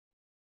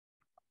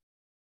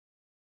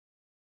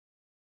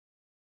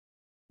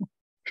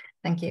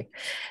Thank you.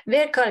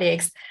 Dear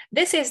colleagues,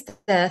 this is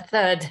the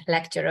third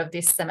lecture of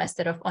this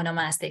semester of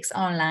Onomastics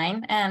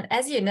Online. And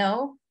as you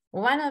know,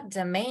 one of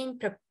the main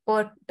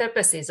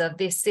purposes of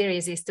this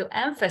series is to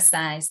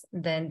emphasize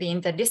the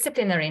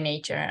interdisciplinary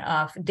nature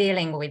of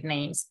dealing with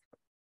names.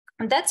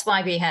 And that's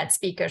why we had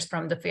speakers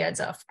from the fields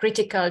of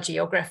critical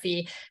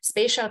geography,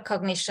 spatial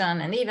cognition,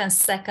 and even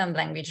second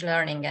language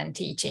learning and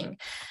teaching.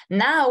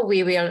 Now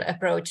we will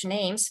approach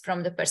names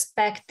from the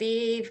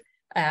perspective,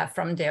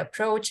 from the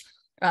approach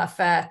of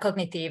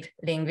cognitive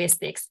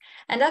linguistics.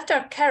 And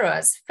after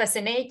Carol's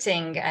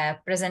fascinating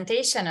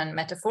presentation on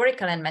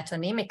metaphorical and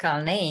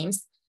metonymical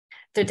names,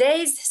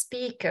 today's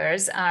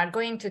speakers are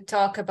going to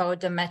talk about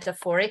the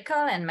metaphorical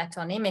and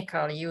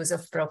metonymical use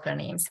of proper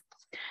names.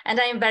 And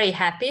I am very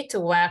happy to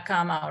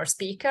welcome our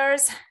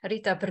speakers,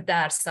 Rita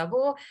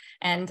Brdar-Szabó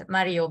and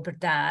Mario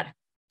Brdar.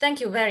 Thank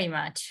you very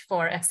much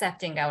for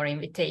accepting our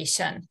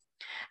invitation.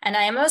 And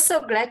I am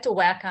also glad to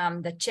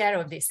welcome the chair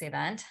of this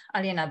event,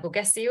 Alina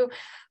Bugesiu,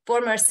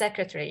 former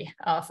secretary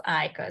of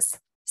ICOS.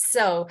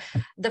 So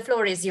the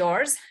floor is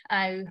yours.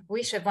 I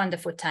wish a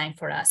wonderful time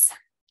for us.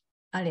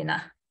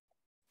 Alina.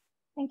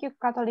 Thank you,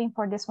 Katalin,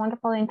 for this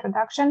wonderful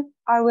introduction.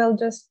 I will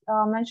just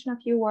mention a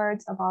few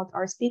words about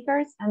our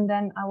speakers, and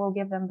then I will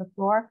give them the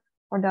floor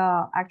for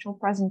the actual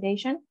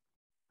presentation.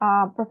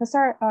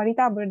 Professor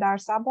Rita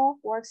Brdar-Szabó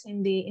works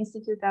in the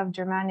Institute of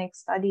Germanic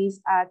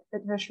Studies at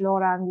Eötvös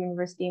Loránd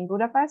University in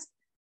Budapest.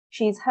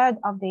 She is head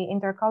of the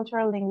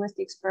Intercultural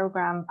Linguistics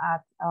program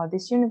at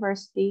this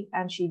university,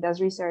 and she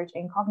does research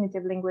in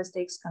cognitive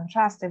linguistics,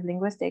 contrastive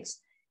linguistics,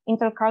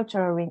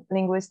 intercultural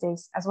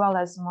linguistics, as well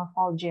as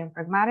morphology and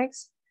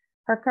pragmatics.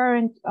 Her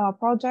current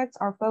projects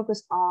are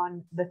focused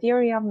on the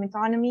theory of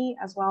metonymy,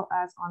 as well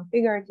as on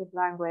figurative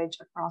language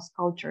across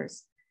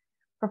cultures.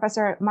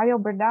 Professor Mario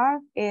Brdar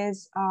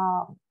is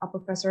a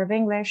professor of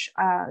English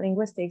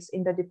linguistics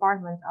in the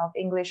Department of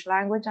English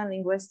Language and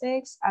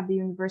Linguistics at the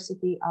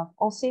University of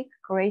Osijek,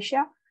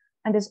 Croatia,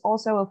 and is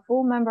also a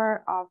full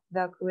member of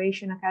the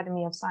Croatian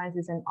Academy of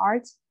Sciences and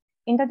Arts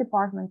in the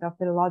Department of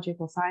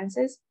Philological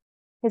Sciences.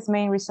 His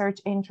main research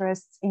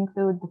interests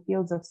include the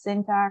fields of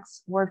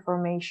syntax, word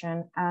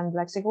formation, and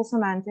lexical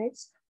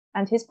semantics,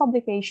 and his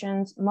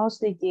publications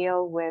mostly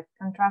deal with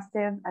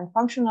contrastive and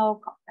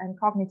functional and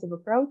cognitive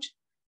approach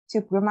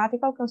to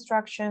grammatical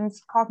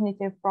constructions,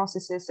 cognitive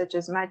processes such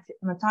as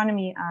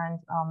metonymy and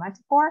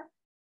metaphor,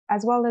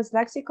 as well as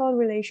lexical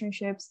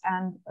relationships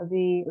and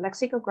the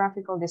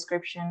lexicographical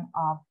description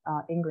of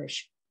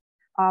English.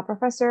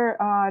 Professor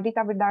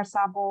Rita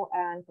Brdar-Szabó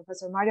and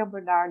Professor Mario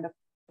Brdar, the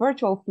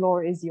virtual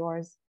floor is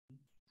yours.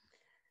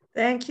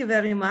 Thank you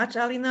very much,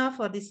 Alina,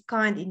 for this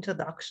kind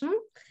introduction.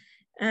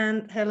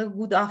 And hello,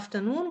 good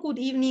afternoon, good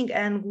evening,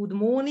 and good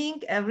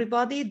morning,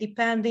 everybody,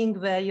 depending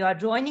where you are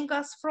joining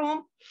us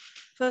from.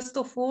 First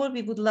of all,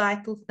 we would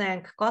like to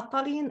thank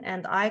Katalin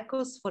and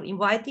ICOS for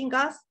inviting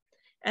us,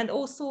 and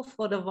also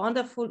for the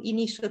wonderful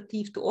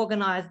initiative to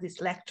organize this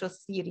lecture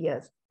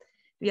series.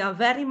 We are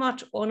very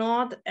much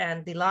honored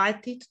and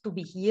delighted to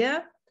be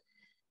here.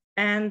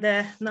 And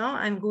now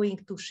I'm going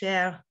to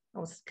share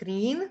our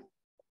screen.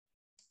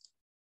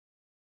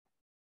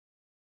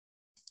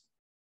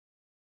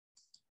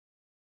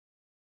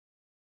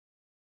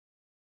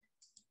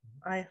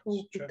 I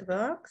hope it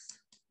works.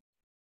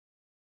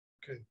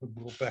 Okay,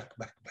 we'll go back.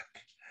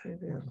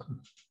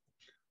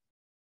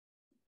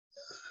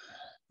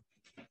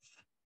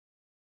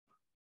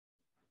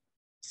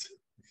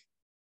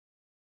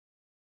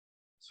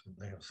 So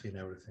they have seen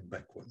everything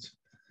backwards.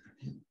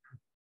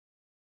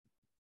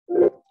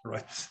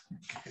 Right.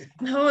 Okay.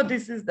 No,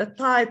 this is the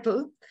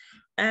title.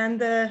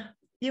 And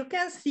you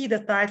can see the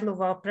title of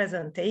our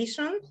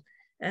presentation,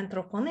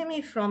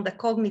 Anthroponymy from the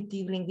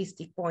Cognitive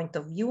Linguistic Point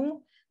of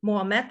View,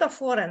 more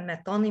metaphor and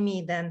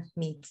metonymy than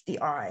meets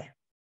the eye.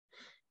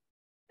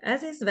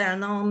 As is well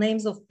known,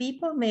 names of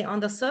people may,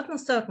 under certain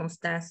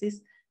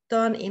circumstances,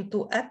 turn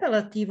into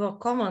appellative or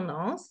common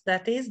nouns,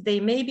 that is, they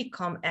may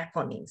become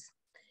eponyms.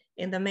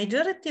 In the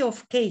majority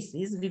of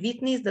cases, we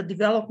witness the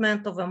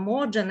development of a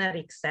more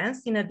generic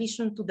sense in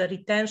addition to the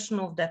retention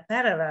of the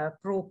parallel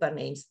proper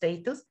name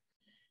status,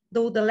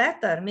 though the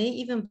latter may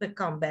even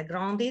become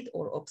backgrounded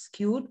or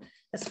obscured,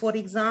 as for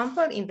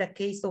example, in the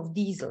case of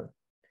diesel.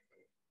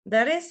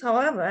 There is,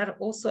 however,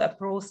 also a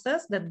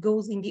process that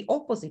goes in the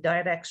opposite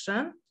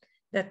direction,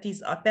 that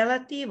is,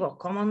 appellative or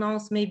common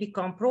nouns may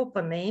become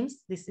proper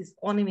names. This is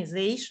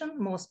onymization,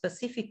 more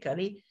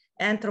specifically,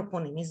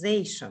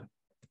 anthroponymization.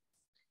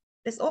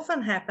 This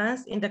often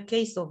happens in the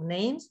case of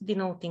names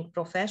denoting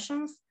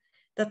professions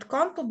that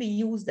come to be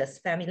used as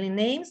family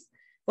names.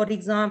 For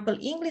example,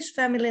 English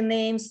family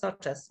names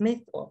such as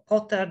Smith or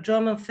Potter,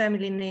 German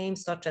family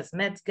names such as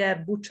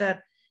Metzger,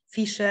 Butcher,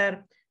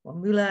 Fischer, or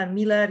Müller,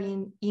 Miller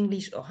in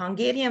English, or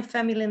Hungarian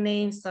family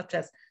names such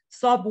as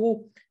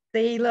Szabó,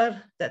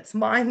 Taylor, that's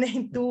my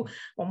name too,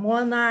 or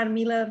Molnár,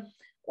 Miller,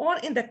 or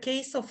in the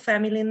case of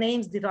family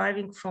names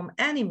deriving from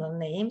animal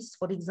names,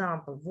 for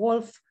example,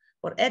 wolf,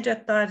 or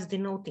adjectives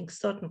denoting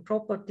certain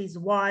properties,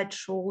 wide,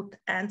 short,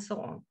 and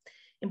so on.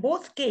 In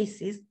both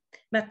cases,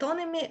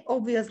 metonymy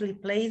obviously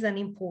plays an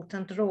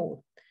important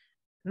role.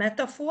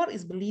 Metaphor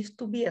is believed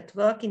to be at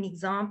work in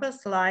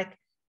examples like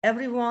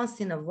every once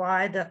in a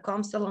while there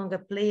comes along a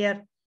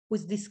player who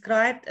is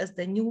described as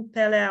the new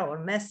Pele or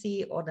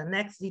Messi or the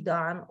next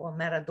Zidane or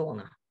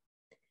Maradona.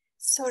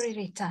 Sorry,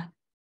 Rita.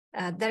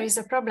 There is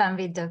a problem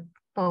with the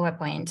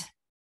PowerPoint.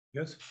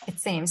 Yes. It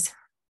seems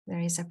there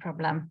is a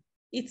problem.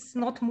 It's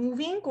not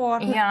moving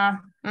or? Yeah.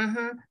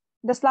 Mm-hmm.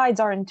 The slides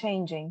aren't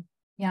changing.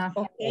 Yeah.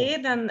 Okay,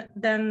 then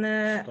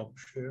Stop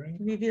sharing.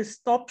 we will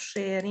stop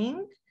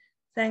sharing.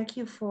 Thank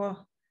you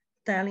for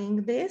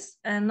telling this.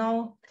 And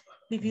now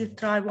we will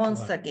try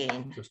once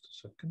again. Just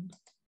a second.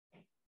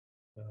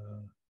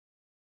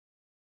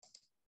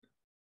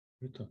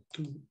 Rita,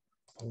 2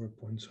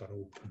 PowerPoints are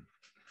open.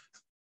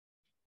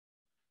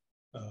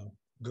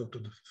 Go to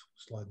the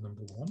slide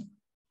number 1.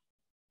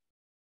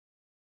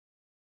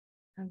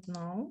 And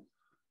now?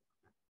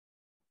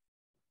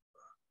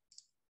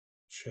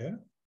 Share.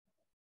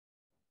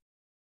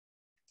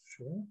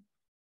 Share.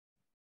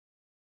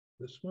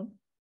 This one.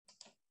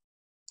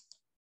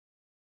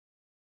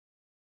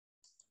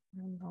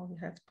 And now we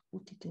have to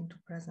put it into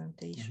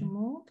presentation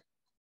mode.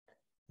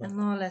 And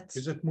now let's.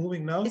 Is it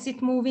moving now? Is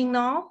it moving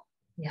now?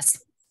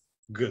 Yes.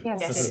 Good.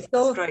 Yes.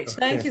 So Great.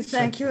 thank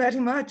you very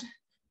much.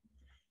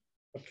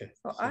 Okay.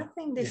 So I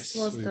think this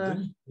was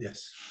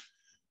Yes.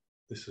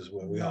 This is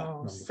where we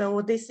are.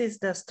 So this is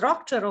the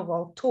structure of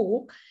our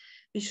talk.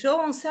 We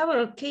show on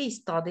several case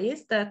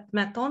studies that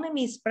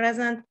metonymy is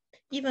present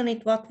even in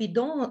what we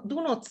do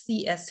not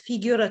see as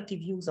figurative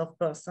use of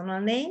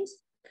personal names.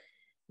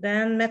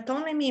 Then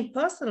metonymy in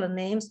personal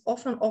names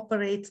often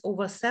operates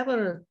over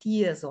several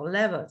tiers or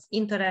levels,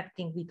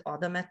 interacting with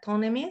other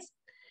metonymies.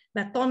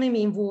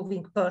 Metonymy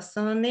involving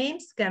personal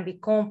names can be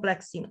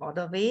complex in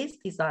other ways.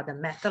 These are the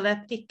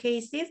metaleptic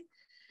cases.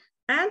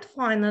 And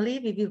finally,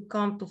 we will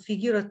come to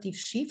figurative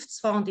shifts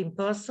found in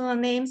personal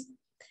names.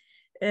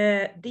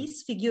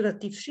 These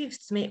figurative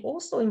shifts may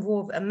also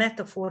involve a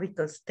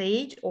metaphorical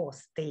stage or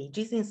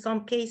stages in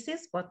some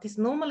cases, but this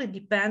normally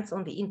depends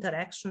on the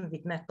interaction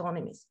with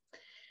metonymies.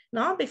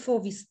 Now, before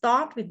we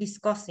start with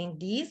discussing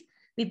these,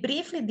 we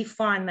briefly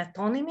define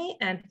metonymy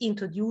and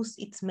introduce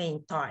its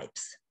main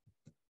types.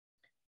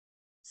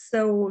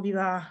 So we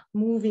are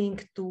moving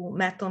to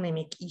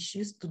metonymic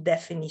issues, to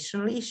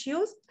definitional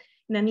issues.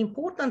 In an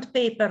important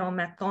paper on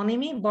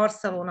metonymy,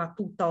 Barcelona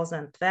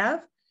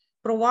 2012,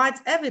 provides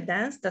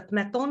evidence that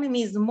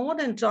metonymy is more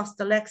than just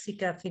a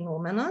lexical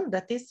phenomenon.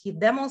 That is, he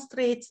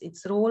demonstrates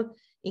its role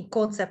in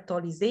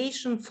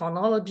conceptualization,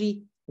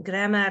 phonology,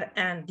 grammar,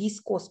 and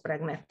discourse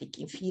pragmatic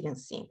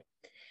inferencing.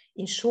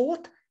 In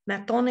short,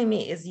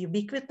 metonymy is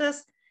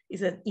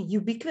a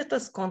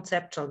ubiquitous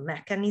conceptual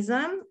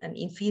mechanism, an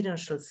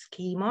inferential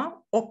schema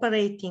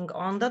operating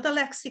under the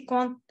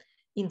lexicon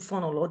in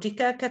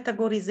phonological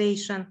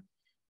categorization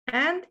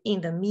and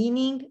in the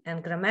meaning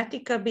and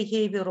grammatical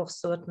behavior of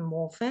certain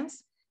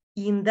morphemes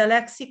in the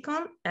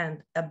lexicon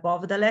and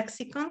above the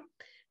lexicon,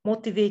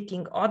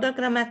 motivating other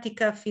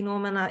grammatical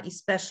phenomena,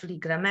 especially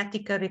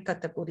grammatical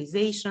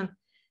recategorization,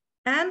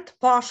 and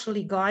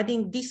partially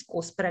guiding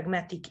discourse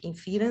pragmatic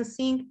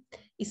inferencing,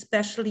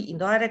 especially in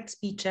direct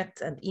speech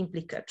acts and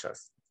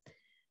implicatures.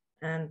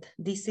 And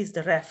this is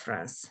the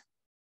reference.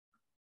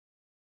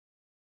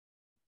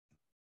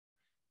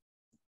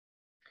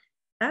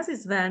 As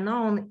is well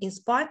known, in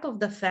spite of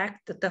the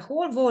fact that the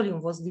whole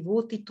volume was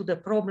devoted to the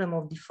problem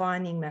of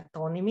defining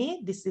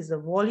metonymy, this is a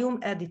volume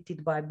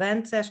edited by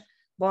Bences,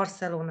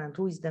 Barcelona, and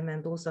Ruiz de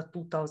Mendoza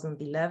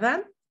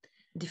 2011,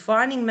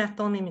 Defining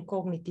Metonymy,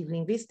 Cognitive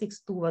Linguistics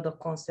Toward a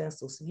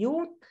Consensus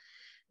View.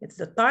 It's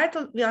the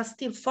title. We are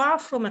still far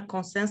from a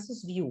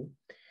consensus view.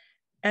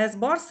 As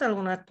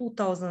Barcelona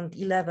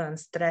 2011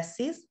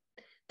 stresses,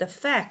 the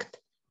fact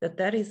that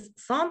there is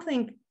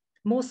something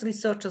most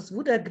researchers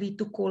would agree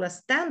to call a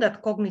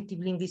standard cognitive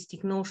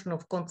linguistic notion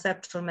of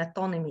conceptual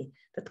metonymy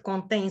that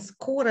contains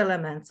core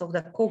elements of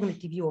the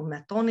cognitive view of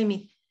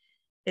metonymy,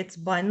 it's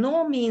by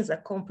no means a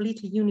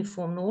completely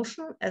uniform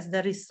notion, as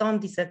there is some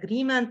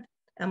disagreement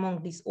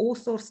among these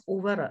authors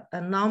over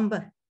a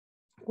number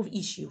of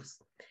issues.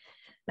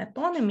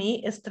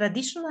 Metonymy is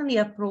traditionally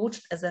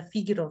approached as a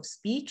figure of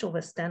speech of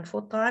a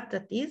Stanford type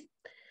that is,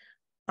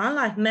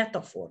 unlike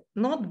metaphor,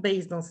 not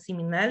based on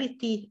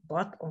similarity,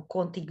 but on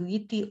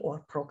contiguity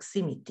or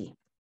proximity.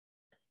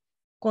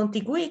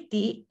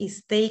 Contiguity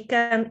is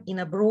taken in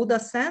a broader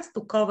sense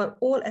to cover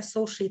all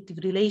associative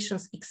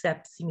relations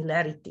except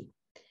similarity.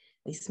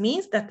 This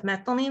means that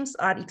metonyms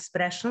are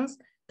expressions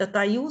that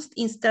are used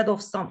instead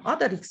of some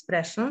other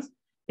expressions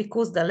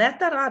because the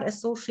latter are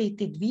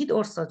associated with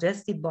or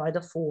suggested by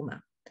the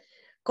former.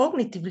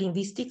 Cognitive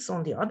linguistics,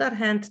 on the other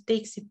hand,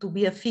 takes it to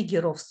be a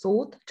figure of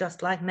thought,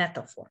 just like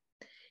metaphor.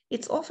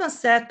 It's often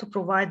said to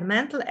provide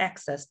mental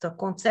access to a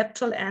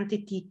conceptual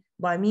entity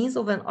by means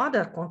of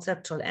another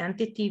conceptual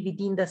entity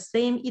within the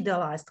same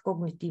idealized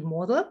cognitive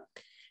model,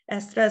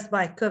 as stressed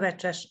by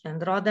Kovács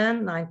and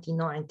Raden,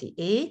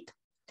 1998.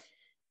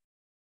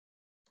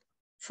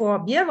 For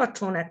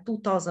Brdar-Szabó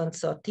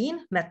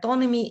 2013,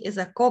 metonymy is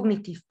a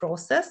cognitive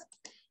process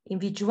in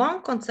which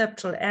one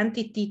conceptual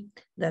entity,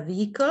 the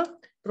vehicle,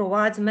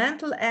 provides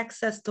mental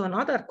access to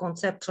another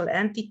conceptual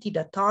entity,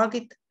 the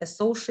target,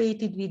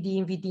 associated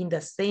within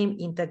the same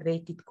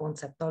integrated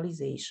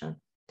conceptualization.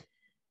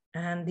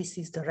 And this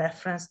is the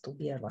reference to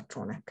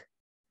Brdar-Szabó.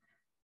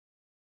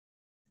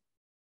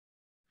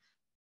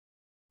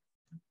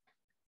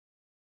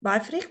 By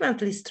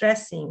frequently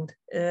stressing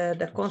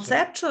the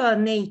conceptual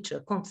nature,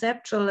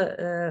 conceptual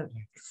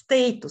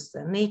status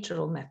and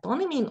nature of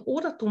metonymy in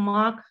order to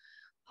mark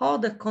how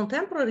the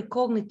contemporary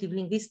cognitive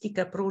linguistic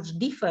approach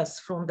differs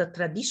from the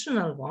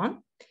traditional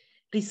one,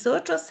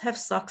 researchers have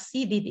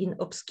succeeded in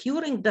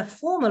obscuring the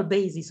formal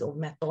basis of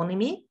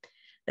metonymy,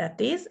 that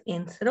is,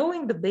 in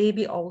throwing the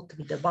baby out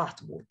with the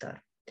bathwater.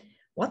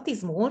 What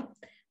is more,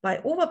 by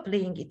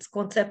overplaying its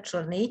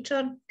conceptual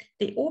nature,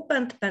 they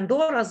opened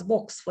Pandora's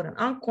box for an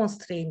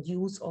unconstrained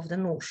use of the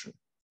notion.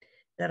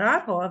 There are,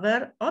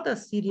 however, other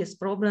serious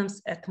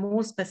problems at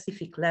more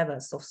specific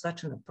levels of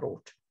such an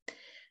approach.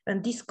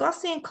 When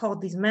discussing how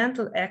this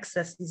mental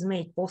access is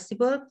made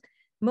possible,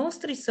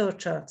 most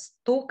researchers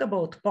talk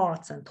about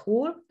parts and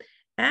whole,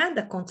 and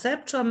the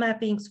conceptual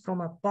mappings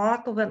from a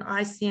part of an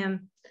ICM,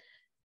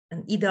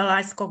 an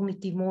idealized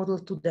cognitive model,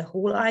 to the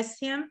whole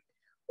ICM,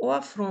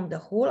 or from the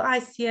whole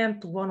ICM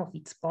to one of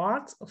its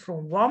parts, or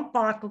from one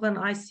part of an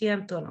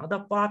ICM to another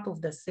part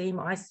of the same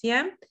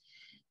ICM.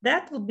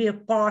 That would be a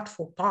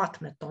part-for-part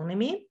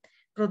metonymy,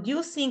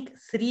 producing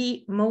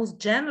three most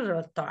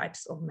general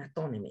types of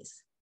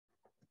metonymies.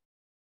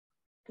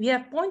 We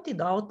have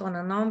pointed out on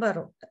a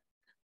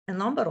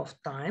number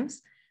of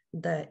times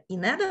the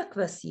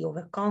inadequacy of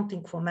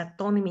accounting for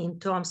metonymy in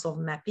terms of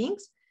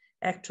mappings,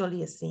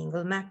 actually a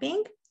single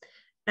mapping,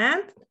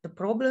 and the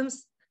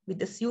problems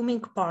with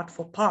assuming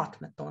part-for-part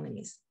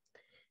metonymies.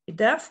 We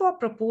therefore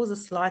propose a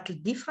slightly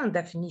different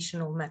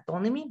definition of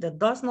metonymy that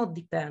does not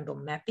depend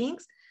on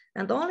mappings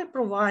and only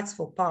provides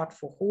for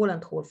part-for-whole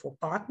and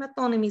whole-for-part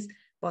metonymies,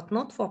 but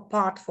not for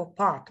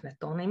part-for-part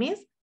metonymies,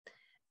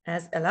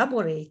 as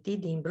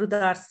elaborated in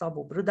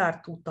Brdar-Szabó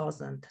Brdar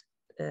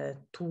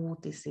 2002.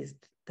 This is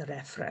the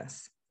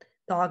reference.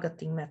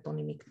 Targeting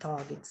metonymic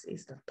targets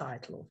is the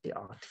title of the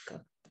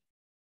article.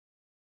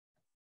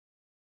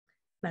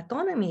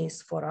 Metonymy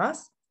is for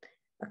us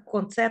a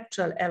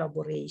conceptual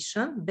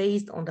elaboration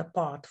based on the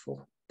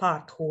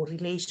part-whole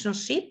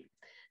relationship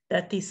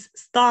that is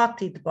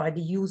started by the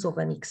use of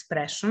an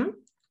expression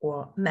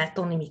or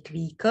metonymic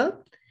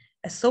vehicle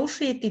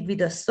associated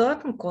with a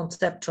certain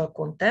conceptual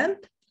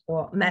content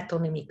or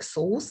metonymic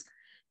source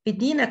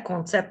within a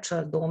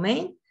conceptual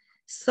domain,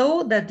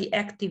 so that the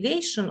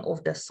activation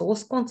of the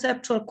source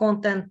conceptual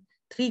content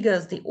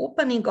triggers the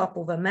opening up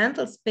of a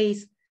mental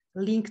space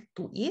linked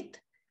to it.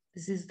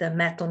 This is the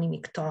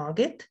metonymic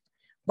target,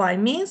 by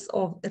means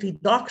of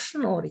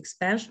reduction or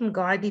expansion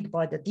guided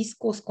by the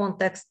discourse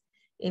context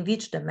in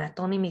which the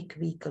metonymic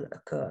vehicle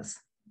occurs.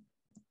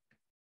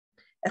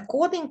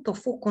 According to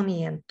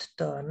Fauconnier and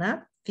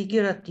Turner,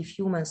 figurative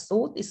human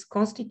thought is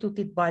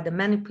constituted by the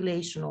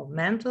manipulation of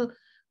mental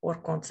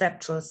or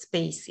conceptual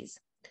spaces.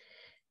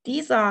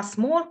 These are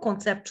small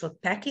conceptual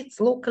packets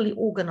locally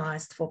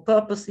organized for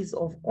purposes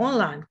of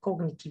online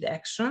cognitive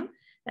action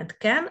and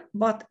can,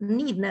 but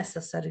need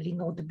necessarily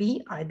not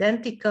be,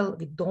 identical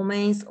with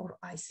domains or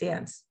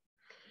ICMs.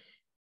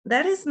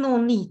 There is no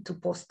need to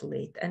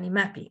postulate any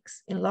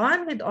mappings. In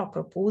line with our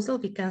proposal,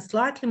 we can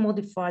slightly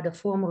modify the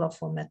formula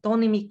for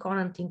metonymy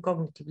current in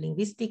cognitive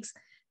linguistics,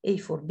 A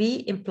for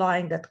B,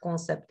 implying that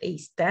concept A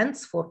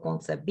stands for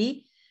concept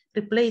B,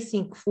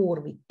 replacing 4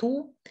 with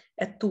 2,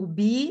 at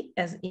 2B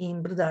as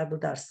in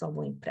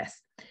Brdar-Szabó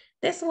impress.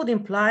 This would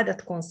imply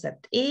that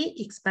concept A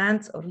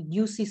expands or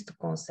reduces to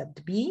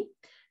concept B.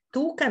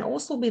 2 can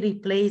also be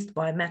replaced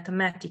by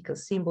mathematical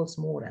symbols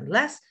more and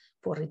less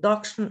for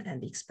reduction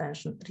and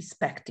expansion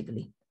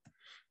respectively.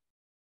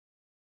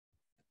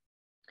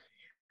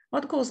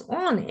 What goes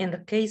on in the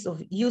case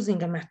of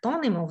using a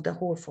metonymy of the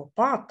whole for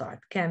part type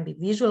can be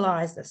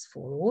visualized as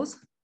follows.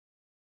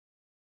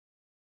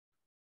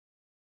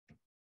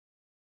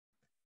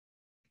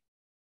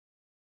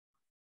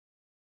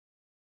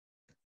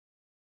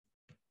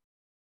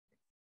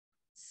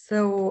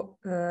 So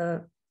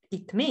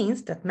it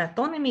means that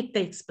metonymy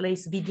takes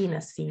place within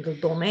a single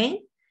domain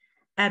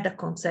at the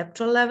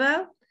conceptual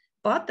level,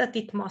 but that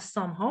it must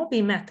somehow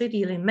be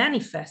materially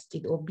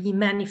manifested or be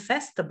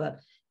manifestable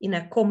in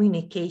a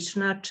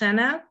communicational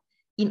channel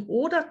in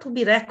order to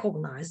be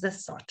recognized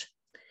as such.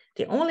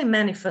 The only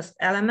manifest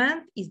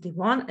element is the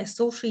one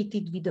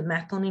associated with the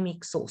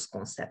metonymic source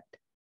concept.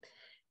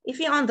 If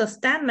we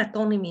understand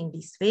metonymy in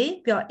this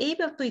way, we are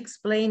able to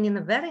explain in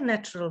a very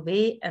natural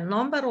way a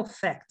number of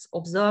facts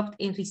observed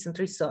in recent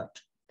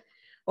research.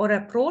 Our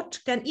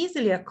approach can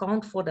easily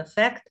account for the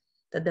fact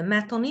that the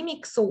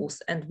metonymic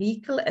source and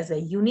vehicle as a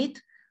unit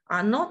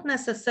are not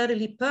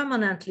necessarily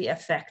permanently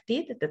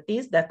affected, that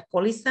is, that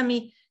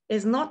polysemy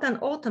is not an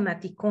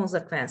automatic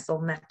consequence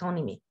of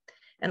metonymy.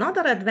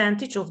 Another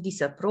advantage of this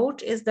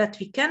approach is that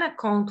we can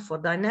account for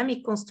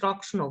dynamic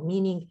construction of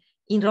meaning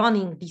in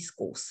running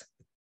discourse.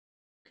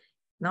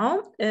 Now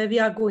we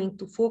are going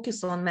to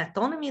focus on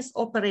metonymies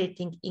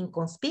operating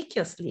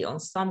inconspicuously on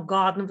some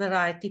garden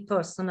variety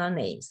personal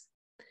names.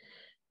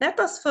 Let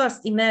us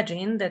first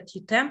imagine that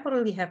you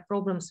temporarily have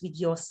problems with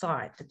your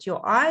sight, that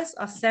your eyes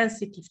are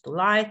sensitive to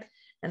light,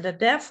 and that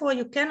therefore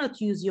you cannot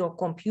use your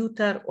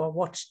computer or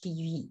watch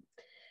TV.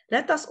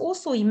 Let us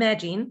also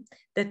imagine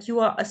that you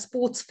are a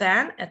sports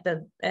fan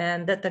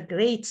and that a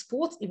great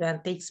sports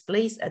event takes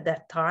place at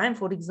that time,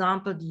 for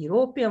example, the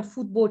European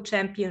Football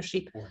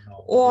Championship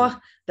or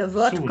the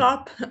World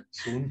Cup.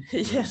 Soon.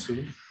 Yes.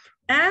 Soon.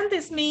 And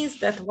this means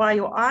that while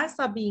your eyes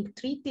are being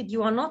treated,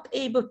 you are not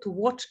able to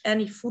watch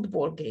any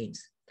football games.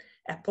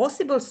 A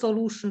possible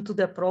solution to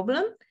the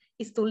problem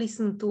is to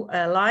listen to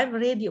a live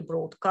radio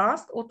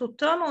broadcast or to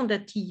turn on the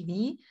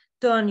TV,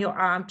 turn your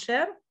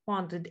armchair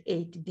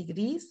 180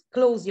 degrees,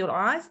 close your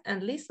eyes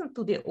and listen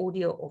to the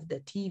audio of the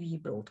TV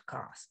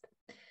broadcast.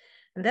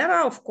 And there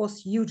are, of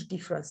course, huge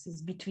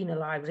differences between a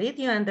live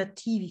radio and a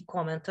TV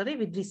commentary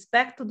with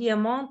respect to the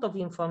amount of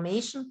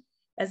information,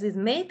 as is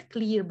made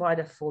clear by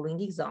the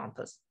following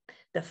examples.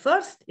 The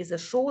first is a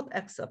short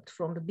excerpt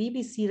from the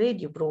BBC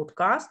radio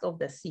broadcast of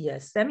the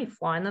CS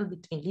semi-final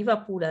between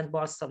Liverpool and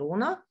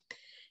Barcelona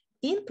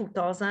in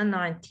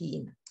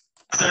 2019.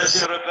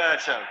 Sergio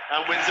Roberto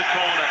and wins a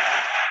corner.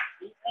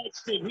 He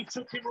edged him, he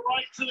took him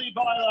right to the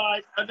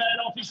byline and then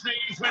off his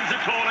knees wins a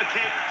corner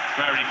kick.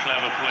 Very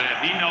clever player.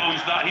 He knows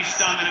that he's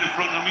standing in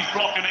front of him, he's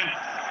blocking him.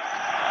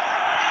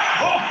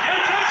 Oh,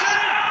 it comes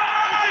in!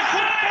 It's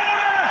a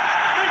corner!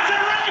 It's a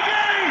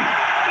reggae!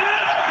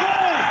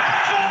 Liverpool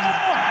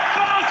 4,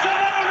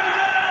 Barcelona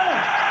 0!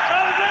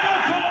 And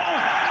Liverpool,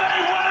 they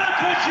will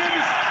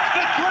produce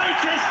the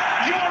greatest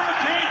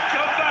European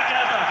comeback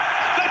ever!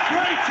 The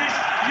greatest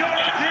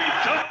European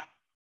comeback!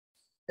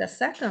 The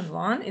second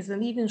one is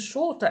an even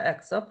shorter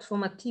excerpt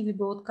from a TV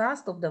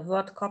broadcast of the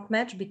World Cup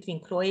match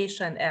between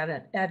Croatia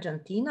and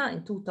Argentina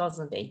in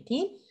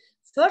 2018.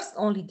 First,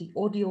 only the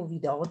audio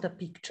without the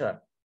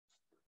picture.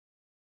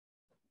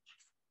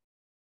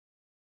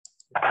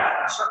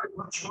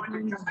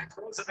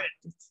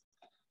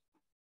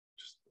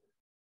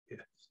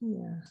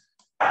 Yeah.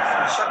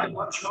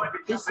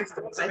 This is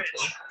the right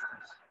one.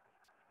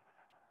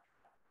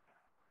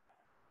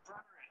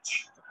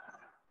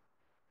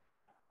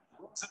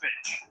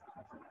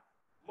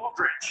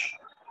 Modric.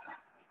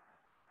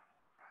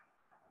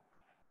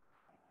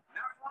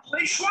 Now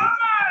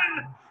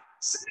Leishman!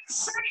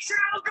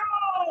 Sensational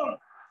goal!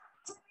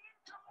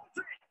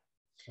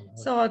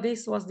 So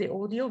this was the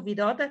audio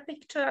without the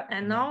picture,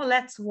 and now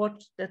let's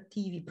watch the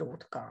TV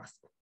broadcast.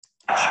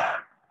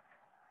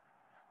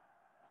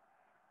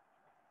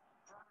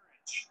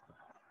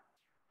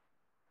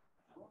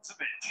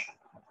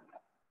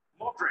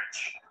 Modric.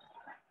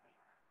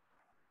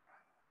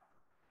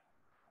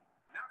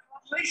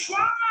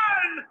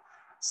 Leishman!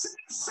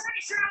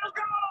 Sensational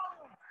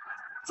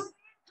goal!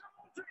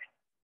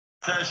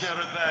 Sergio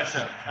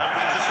Roberto.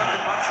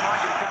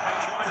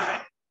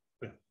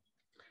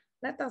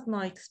 Let us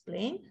now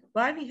explain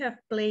why we have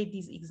played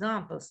these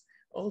examples,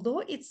 although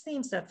it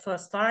seems at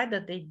first sight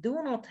that they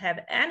do not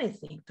have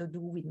anything to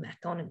do with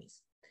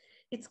metonymies.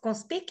 It's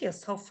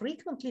conspicuous how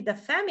frequently the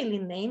family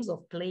names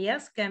of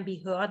players can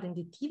be heard in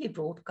the TV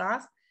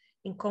broadcast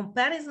in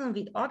comparison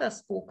with other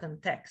spoken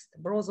text,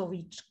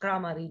 Brozovic,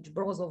 Kramaric,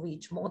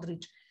 Brozovic,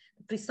 Modric,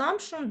 the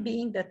presumption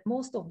being that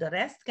most of the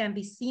rest can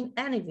be seen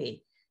anyway,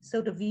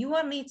 so the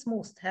viewer needs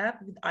most help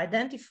with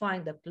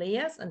identifying the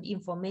players and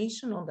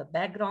information on the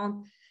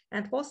background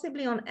and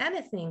possibly on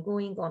anything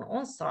going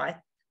on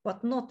site,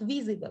 but not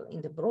visible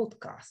in the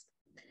broadcast.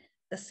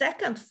 The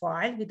second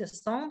file with the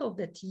sound of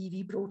the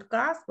TV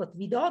broadcast, but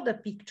without the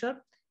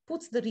picture,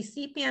 puts the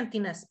recipient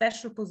in a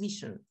special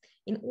position.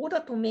 In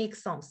order to make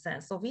some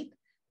sense of it,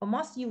 one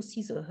must use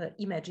his or her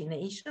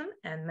imagination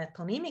and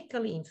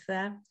metonymically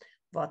infer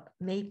what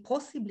may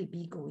possibly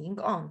be going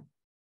on.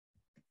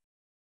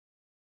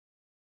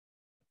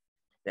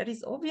 There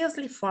is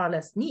obviously far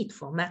less need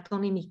for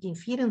metonymic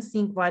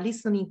inferencing while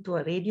listening to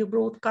a radio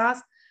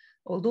broadcast,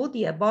 although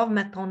the above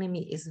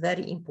metonymy is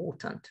very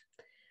important.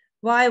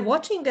 While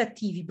watching a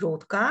TV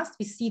broadcast,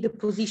 we see the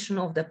position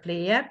of the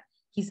player,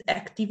 his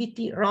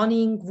activity,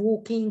 running,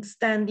 walking,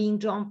 standing,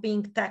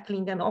 jumping,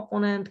 tackling an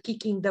opponent,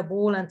 kicking the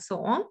ball, and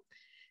so on,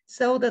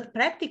 so that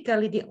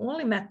practically the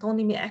only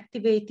metonymy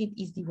activated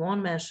is the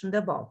one mentioned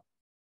above.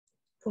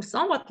 For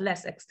somewhat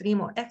less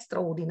extreme or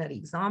extraordinary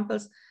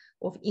examples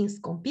of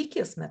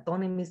inconspicuous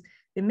metonymies,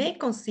 we may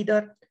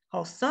consider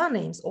how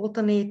surnames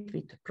alternate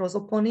with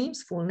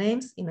prosoponyms, full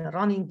names, in a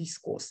running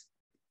discourse.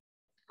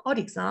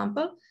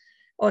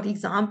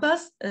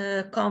 Examples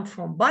come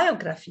from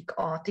biographic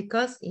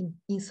articles in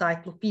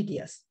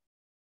encyclopedias.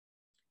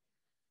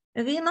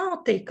 And we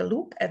now take a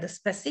look at the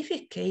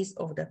specific case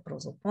of the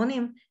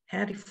prosoponym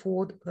Henry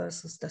Ford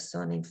versus the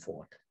surname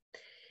Ford.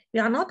 We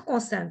are not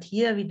concerned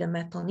here with the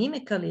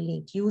metonymically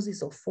linked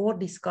uses of Ford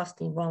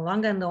discussed in Van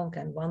Langendonk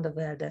and Van der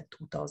Velde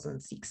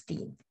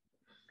 2016.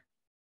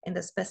 In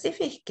the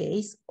specific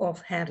case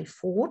of Henry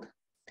Ford,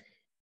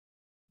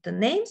 The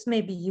names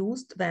may be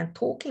used when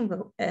talking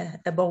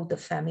about the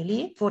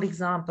family. For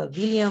example,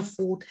 William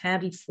Ford,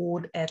 Henry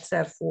Ford,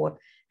 Edzer Ford,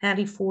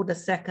 Henry Ford II,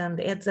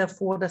 Edzer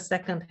Ford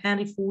II,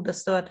 Henry Ford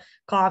III,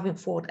 Calvin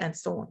Ford, and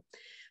so on.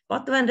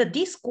 But when the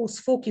discourse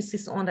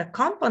focuses on the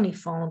company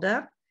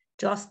founder,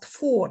 just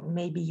Ford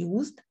may be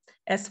used,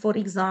 as for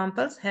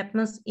example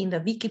happens in the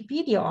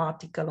Wikipedia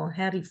article on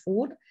Henry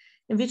Ford,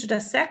 in which the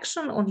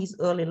section on his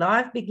early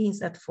life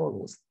begins as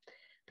follows.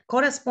 The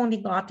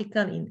corresponding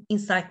article in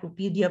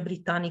Encyclopedia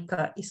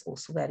Britannica is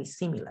also very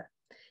similar.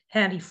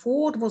 Henry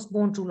Ford was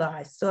born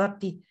July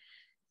 30,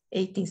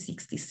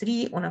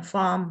 1863 on a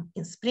farm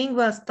in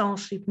Springwells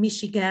Township,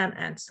 Michigan,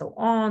 and so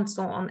on,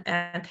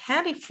 And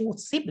Henry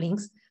Ford's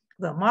siblings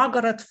were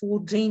Margaret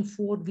Ford, Jane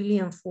Ford,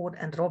 William Ford,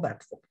 and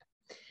Robert Ford.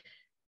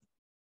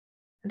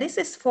 This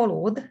is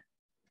followed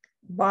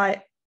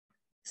by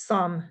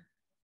some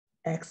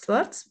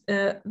excerpts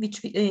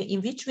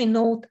in which we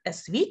note a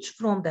switch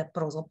from the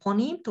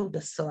prosoponym to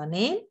the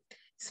surname,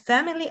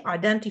 family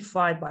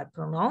identified by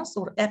pronouns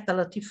or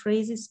appellative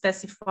phrases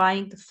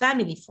specifying the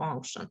family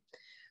function.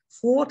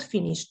 Ford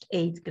finished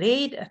 8th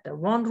grade at a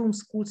one-room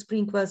school,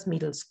 Springwells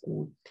Middle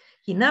School.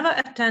 He never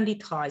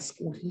attended high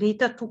school. He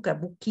later took a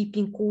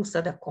bookkeeping course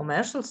at a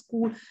commercial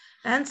school,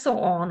 and so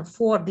on.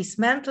 Ford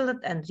dismantled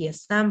and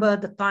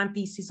reassembled the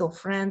timepieces of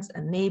friends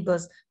and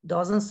neighbors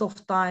dozens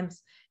of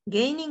times,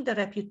 gaining the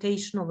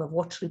reputation of a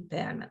watch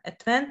repairman. At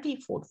 20,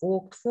 Ford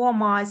walked 4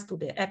 miles to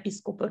the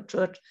Episcopal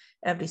Church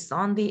every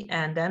Sunday,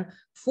 and then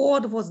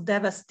Ford was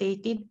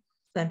devastated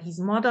when his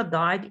mother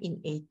died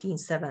in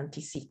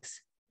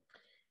 1876.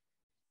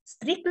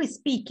 Strictly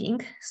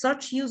speaking,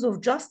 such use of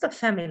just a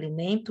family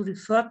name to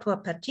refer to a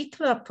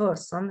particular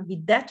person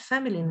with that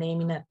family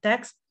name in a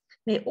text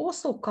may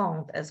also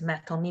count as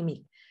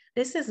metonymic.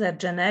 This is a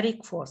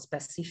generic for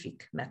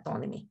specific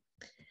metonymy.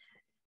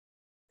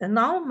 And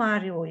now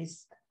Mario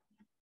is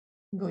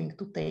going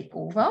to take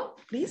over,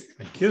 please.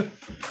 Thank you.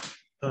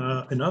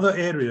 Another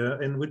area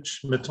in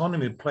which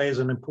metonymy plays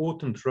an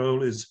important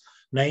role is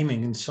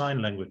naming in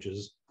sign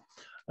languages.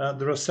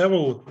 There are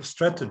several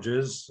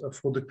strategies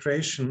for the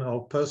creation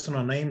of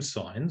personal name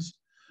signs.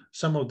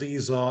 Some of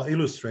these are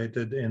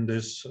illustrated in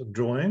this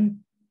drawing.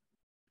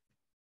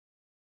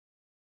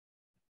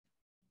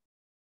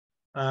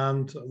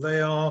 And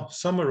they are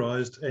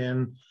summarized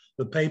in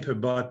the paper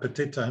by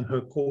Petita and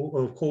her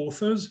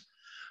co-authors.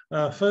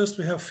 First,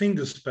 we have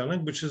finger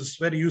spelling, which is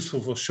very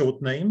useful for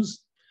short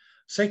names.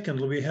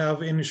 Secondly, we have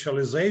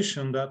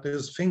initialization, that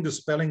is finger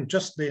spelling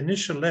just the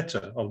initial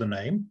letter of the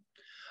name.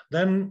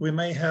 Then we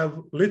may have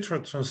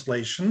literal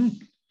translation.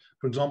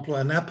 For example,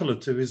 an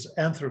appellative is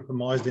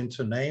anthropomized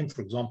into a name,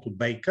 for example,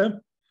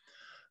 Baker.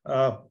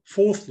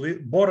 Fourthly,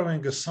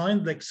 borrowing a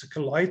signed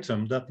lexical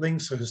item that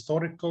links a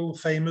historical,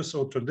 famous,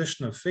 or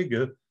traditional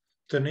figure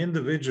to an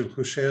individual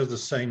who shares the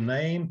same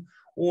name,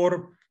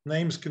 or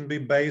names can be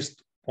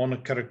based on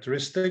a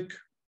characteristic,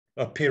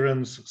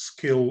 appearance,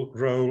 skill,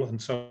 role,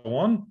 and so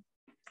on.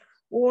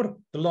 Or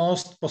the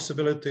last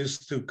possibility is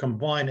to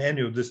combine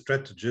any of these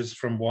strategies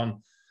from 1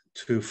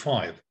 to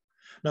 5.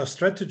 Now,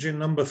 strategy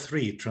number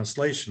 3,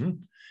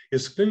 translation,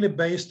 is clearly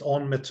based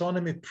on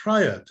metonymy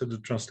prior to the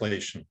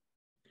translation.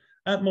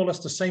 And more or less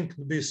the same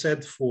can be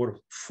said for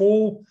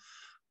 4,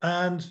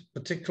 and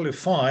particularly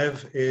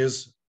 5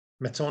 is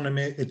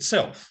metonymy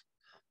itself.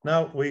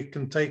 Now we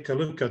can take a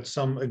look at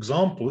some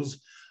examples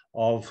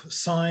of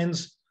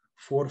signs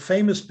for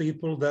famous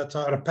people that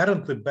are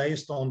apparently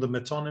based on the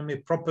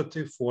metonymy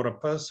property for a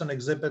person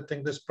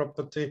exhibiting this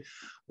property,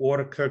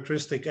 or a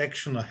characteristic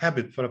action or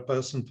habit for a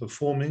person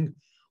performing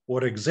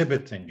or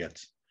exhibiting it.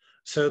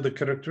 So the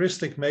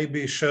characteristic may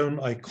be shown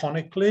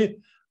iconically,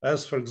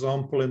 as for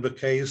example in the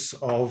case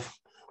of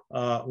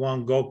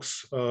Van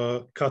Gogh's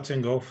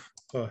cutting off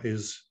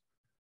his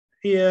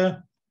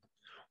ear,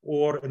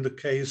 or in the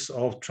case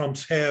of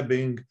Trump's hair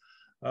being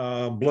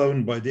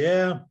blown by the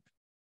air,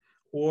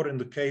 or in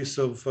the case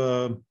of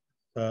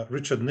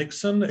Richard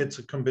Nixon, it's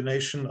a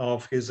combination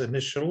of his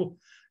initial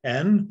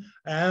N,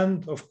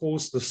 and of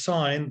course the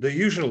sign, the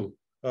usual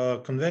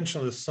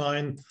conventional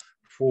sign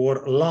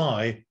for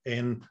lie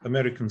in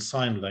American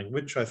Sign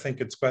Language. I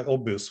think it's quite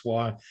obvious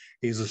why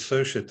he's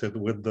associated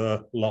with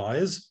the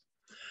lies.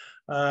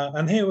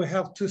 And here we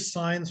have 2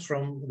 signs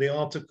from the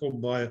article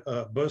by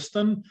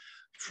Burston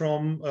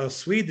from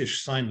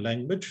Swedish Sign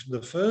Language.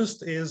 The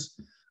first is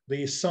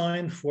the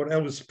sign for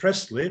Elvis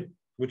Presley,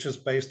 which is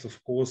based,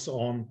 of course,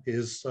 on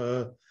his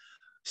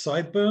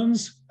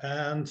sideburns.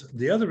 And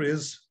the other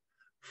is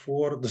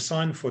for the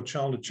sign for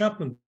Charlie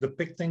Chaplin,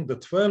 depicting the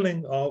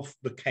twirling of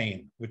the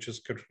cane, which is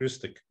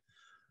characteristic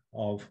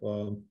of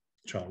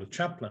Charlie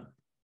Chaplin.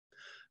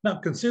 Now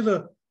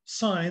consider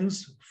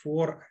signs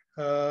for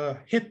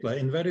Hitler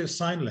in various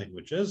sign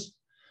languages.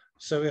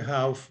 So we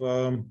have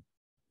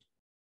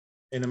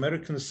in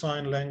American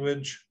Sign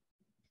Language,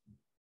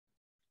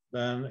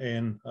 then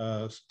in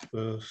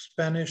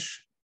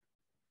Spanish.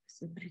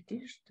 It's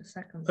British, the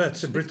second.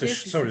 That's a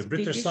British Sign Language.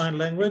 British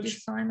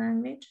Sign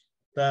Language.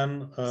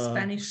 Then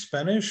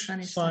Spanish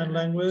Sign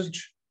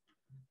Language,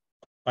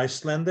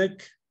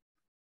 Icelandic,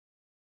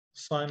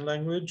 sign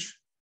language.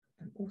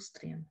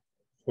 Austrian.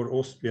 Or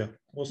Austria.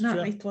 Austria.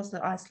 No, it was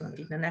the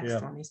Icelandic. The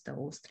next one is the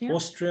Austrian.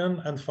 Austrian,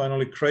 and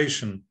finally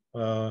Croatian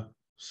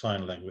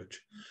sign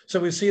language. So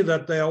we see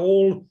that they are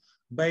all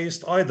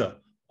based either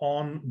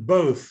on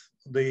both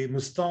the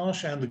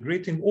moustache and the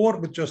greeting, or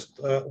with just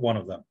one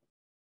of them.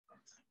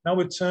 Now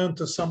we turn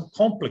to some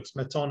complex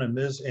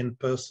metonymies in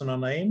personal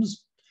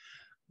names.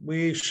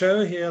 We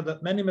show here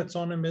that many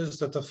metonymies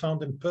that are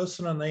found in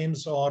personal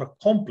names are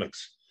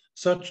complex,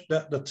 such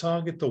that the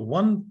target of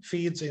one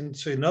feeds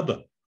into another,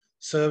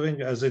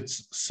 serving as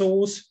its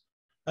source,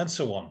 and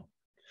so on.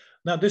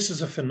 Now, this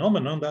is a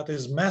phenomenon that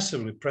is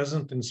massively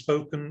present in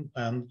spoken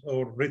and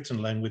or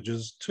written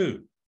languages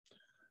too,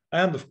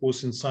 and of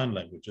course in sign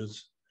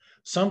languages.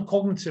 Some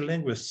cognitive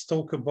linguists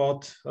talk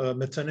about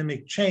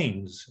metonymic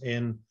chains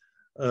in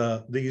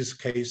these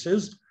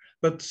cases,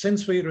 but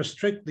since we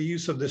restrict the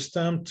use of this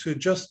term to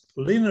just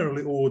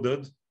linearly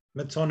ordered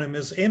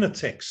metonymies in a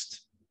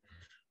text,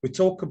 we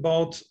talk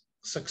about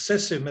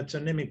successive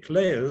metonymic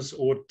layers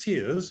or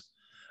tiers,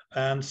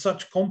 and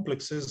such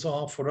complexes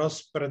are for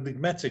us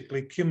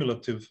paradigmatically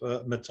cumulative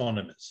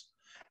metonymies.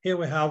 Here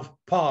we have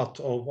part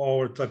of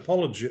our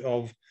typology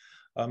of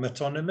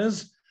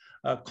metonymies.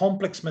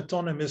 Complex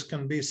metonymies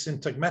can be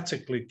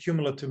syntagmatically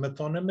cumulative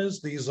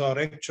metonymies. These are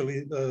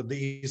actually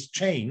these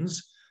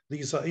chains.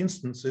 These are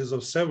instances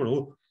of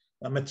several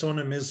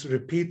metonymies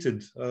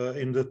repeated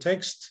in the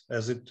text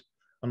as it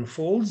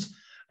unfolds.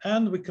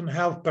 And we can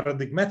have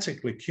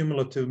paradigmatically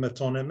cumulative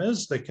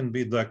metonymies. They can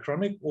be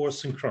diachronic or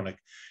synchronic.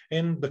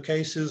 In the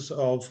cases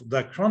of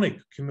diachronic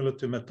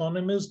cumulative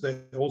metonymies,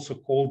 they're also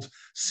called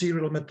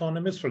serial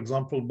metonymies, for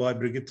example, by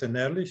Brigitte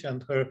Nerlich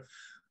and her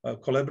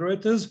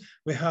collaborators.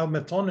 We have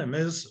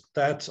metonymies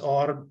that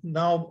are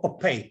now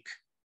opaque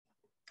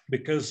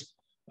because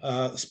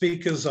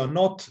speakers are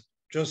not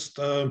just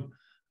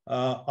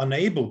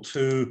unable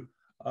to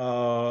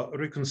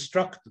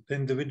reconstruct the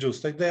individual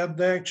state.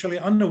 They're actually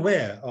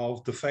unaware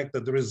of the fact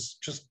that there is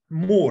just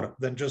more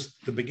than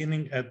just the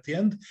beginning at the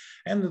end.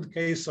 And in the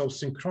case of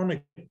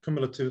synchronic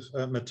cumulative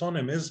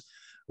metonymies,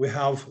 we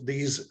have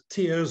these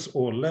tiers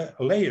or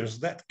layers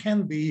that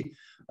can be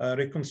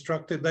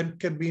reconstructed, that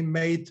can be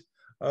made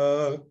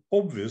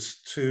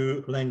obvious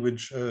to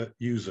language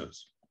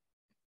users.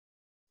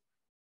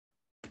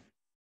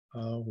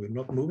 We're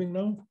not moving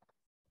now?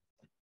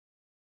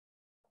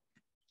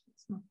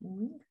 It's not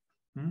moving.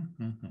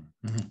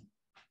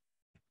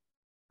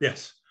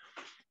 Yes.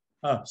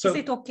 Is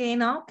it okay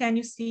now? Can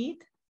you see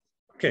it?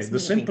 Okay, the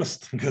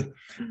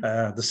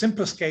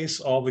simplest case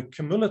of a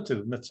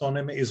cumulative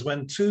metonymy is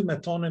when two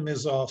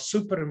metonymies are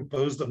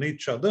superimposed on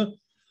each other,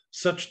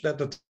 such that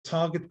the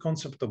target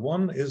concept of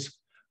one is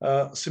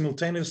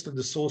simultaneously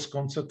the source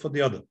concept for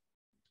the other.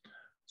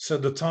 So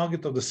the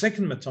target of the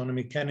second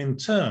metonymy can in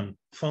turn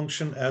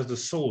function as the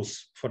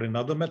source for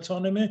another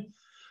metonymy,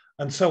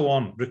 and so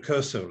on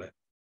recursively.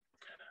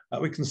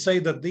 We can say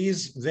that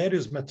these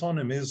various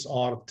metonymies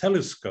are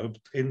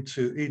telescoped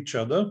into each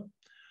other,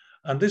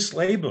 and this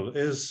label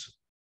is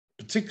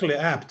particularly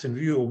apt in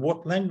view of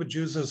what language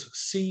users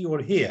see or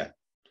hear,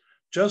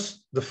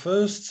 just the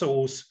first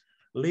source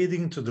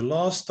leading to the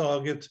last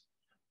target,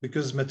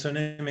 because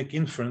metonymic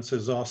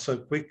inferences are so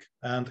quick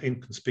and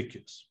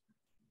inconspicuous.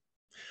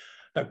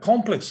 Now,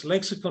 complex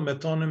lexical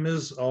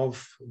metonymies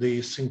of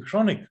the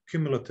synchronic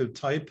cumulative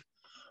type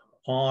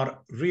are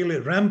really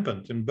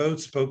rampant in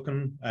both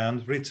spoken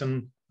and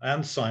written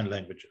and sign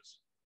languages.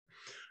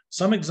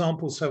 Some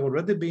examples have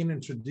already been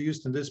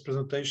introduced in this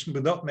presentation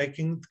without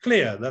making it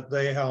clear that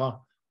they are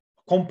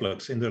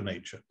complex in their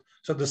nature.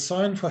 So the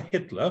sign for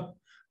Hitler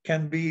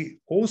can be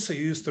also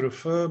used to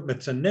refer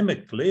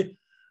metonymically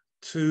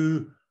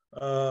to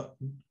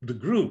the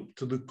group,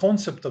 to the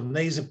concept of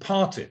Nazi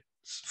party.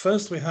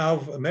 First, we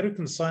have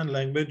American Sign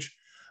Language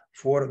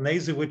for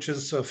Nazi, which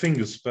is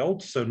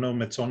fingerspelled, so no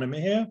metonymy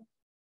here.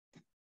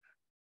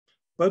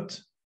 But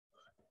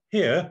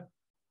here,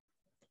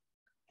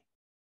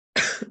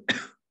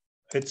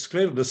 it's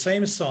clearly the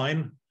same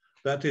sign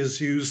that is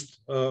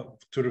used to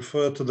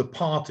refer to the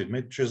party,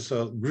 which is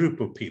a group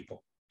of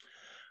people.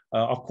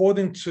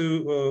 According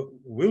to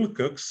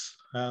Wilcox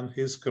and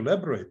his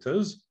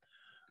collaborators,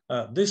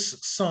 this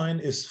sign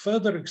is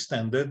further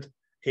extended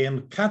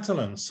in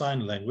Catalan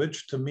Sign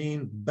Language to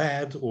mean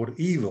bad or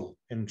evil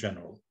in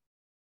general.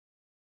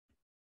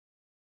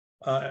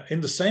 In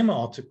the same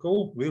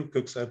article,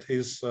 Wilcox and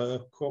his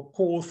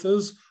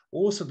co-authors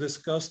also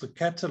discussed the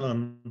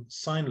Catalan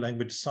Sign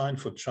Language sign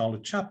for Charlie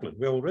Chaplin.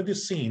 We've already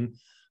seen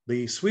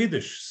the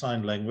Swedish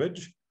Sign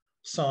Language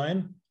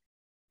sign,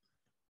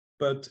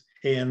 but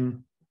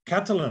in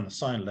Catalan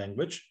Sign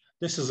Language,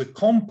 this is a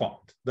compound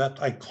that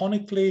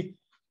iconically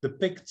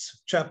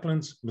depicts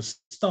Chaplin's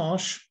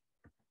moustache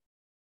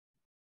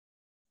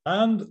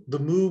and the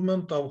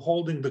movement of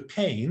holding the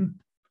cane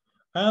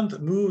and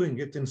moving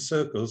it in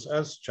circles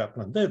as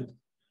Chaplin did,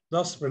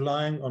 thus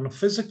relying on a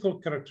physical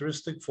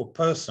characteristic for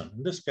person,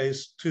 in this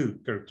case, two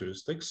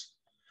characteristics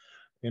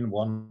in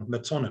one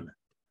metonymy.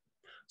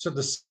 So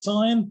the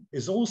sign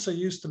is also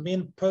used to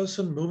mean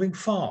person moving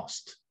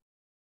fast,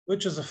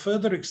 which is a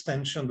further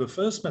extension of the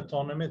first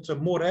metonymy to a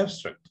more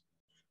abstract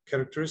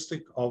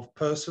characteristic of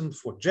person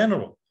for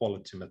general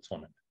quality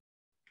metonymy.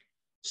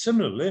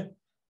 Similarly,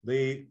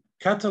 the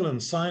Catalan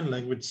sign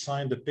language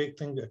sign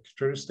depicting a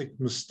characteristic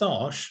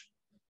moustache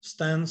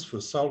stands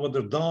for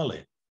Salvador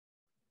Dali.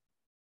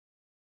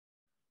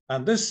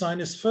 And this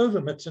sign is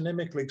further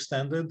metonymically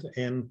extended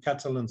in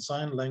Catalan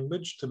sign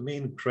language to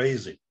mean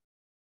crazy.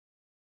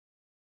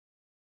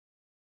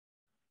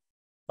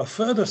 A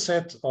further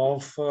set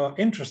of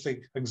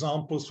interesting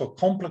examples for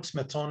complex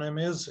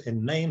metonymies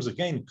in names,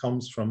 again,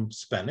 comes from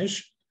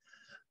Spanish.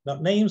 Now,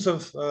 names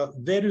of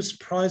various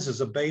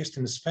prizes are based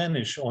in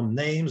Spanish on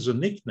names or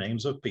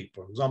nicknames of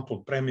people. For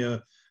example,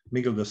 Premio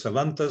Miguel de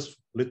Cervantes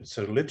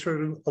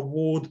Literary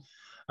Award,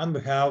 and we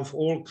have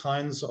all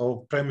kinds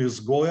of Premios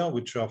Goya,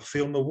 which are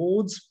film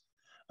awards,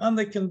 and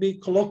they can be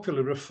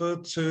colloquially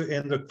referred to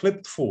in the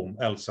clipped form,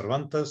 El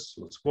Cervantes,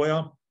 Los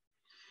Goya.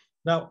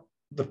 Now,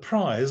 the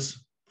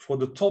prize for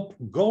the top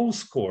goal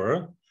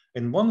scorer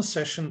in one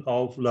session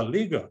of La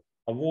Liga,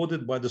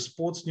 awarded by the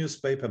sports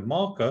newspaper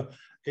Marca,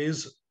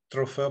 is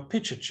Trofeo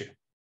Pichichi.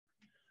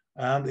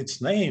 And it's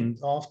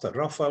named after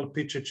Rafael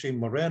Pichichi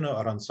Moreno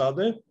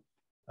Aranzade,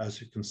 as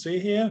you can see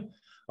here,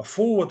 a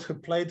forward who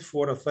played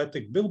for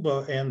Athletic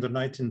Bilbao in the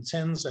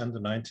 1910s and the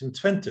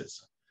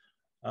 1920s.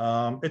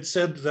 It's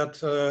said that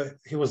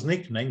he was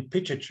nicknamed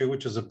Pichichi,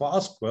 which is a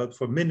Basque word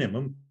for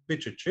minimum,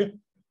 Pichichi,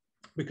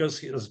 because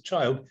he, as a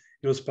child,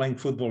 he was playing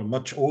football with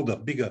much older,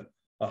 bigger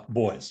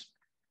boys.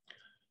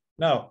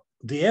 Now,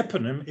 the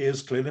eponym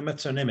is clearly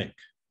metonymic,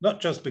 not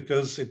just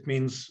because it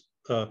means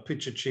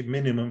Pichichi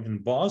minimum in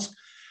Basque,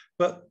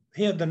 but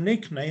here the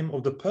nickname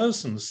of the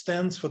person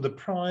stands for the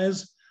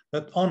prize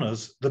that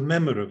honors the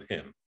memory of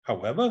him.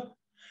 However,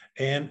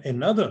 in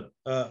another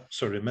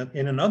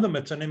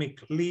metonymic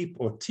leap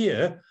or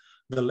tier,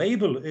 the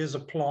label is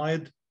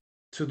applied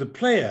to the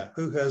player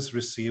who has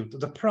received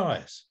the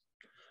prize.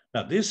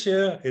 Now, this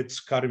year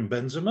it's Karim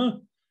Benzema,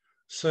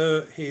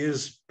 so he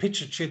is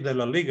Pichichi de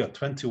la Liga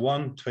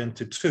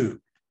 21-22.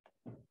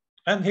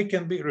 And he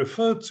can be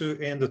referred to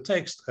in the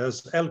text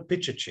as El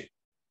Pichichi.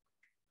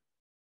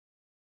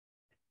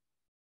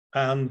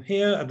 And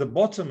here at the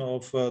bottom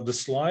of the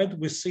slide,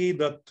 we see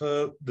that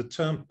the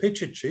term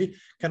Pichichi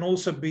can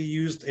also be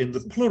used in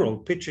the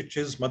plural,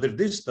 Pichichis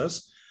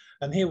Madridistas.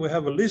 And here we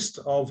have a list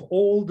of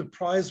all the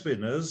prize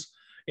winners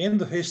in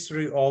the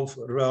history of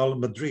Real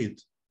Madrid.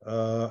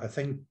 I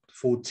think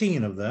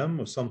 14 of them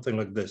or something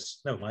like this.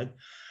 Never mind.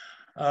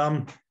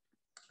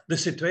 The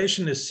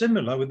situation is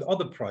similar with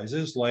other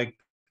prizes like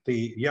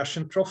the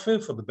Yashin Trophy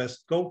for the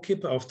best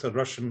goalkeeper after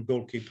Russian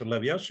goalkeeper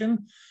Lev Yashin,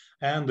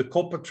 and the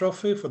Copa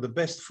Trophy for the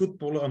best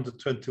footballer under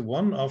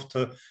 21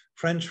 after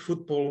French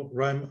footballer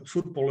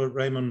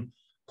Raymond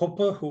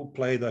Kopa, who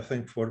played, I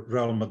think, for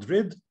Real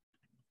Madrid.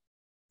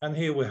 And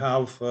here we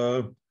have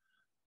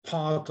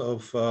part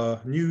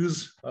of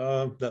news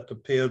that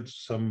appeared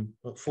some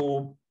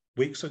 4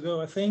 weeks ago,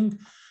 I think.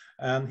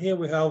 And here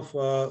we have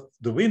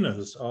the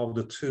winners of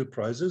the two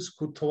prizes,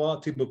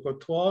 Thibaut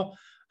Courtois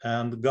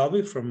and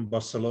Gavi from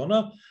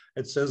Barcelona.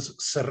 It says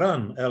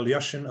Serran, El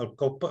Yashin, El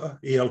Copa,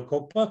 y El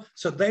Copa.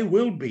 So they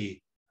will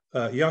be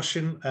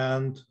Yashin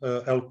and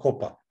El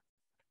Copa.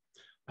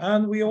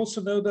 And we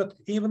also know that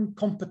even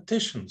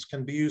competitions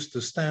can be used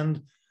to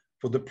stand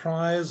for the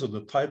prize or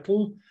the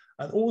title,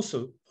 and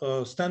also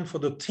stand for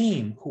the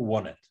team who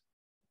won it.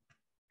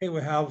 Here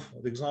we have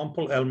the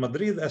example, El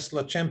Madrid es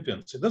la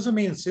champions. It doesn't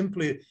mean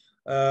simply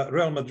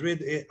Real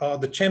Madrid are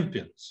the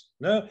champions.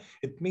 No,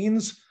 it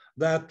means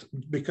that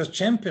because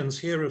champions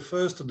here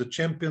refers to the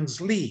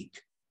Champions League.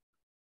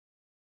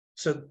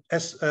 So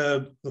as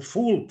the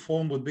full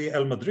form would be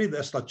El Madrid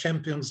es la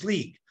Champions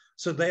League.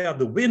 So they are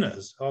the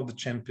winners of the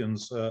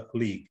Champions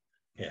League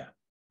here.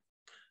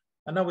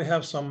 And now we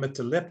have some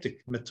metaleptic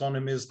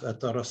metonymies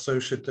that are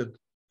associated.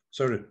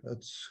 Sorry,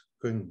 that's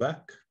going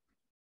back.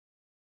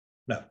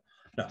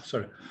 No,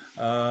 sorry.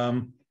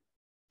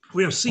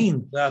 We have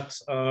seen that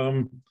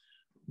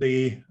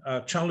the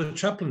Charlie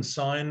Chaplin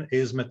sign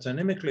is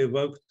metonymically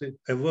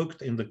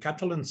evoked in the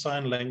Catalan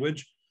sign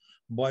language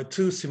by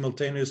two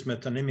simultaneous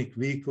metonymic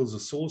vehicles or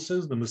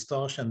sources, the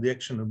moustache and the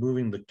action of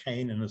moving the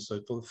cane in a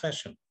circular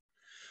fashion.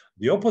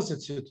 The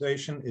opposite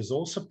situation is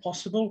also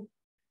possible.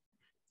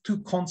 Two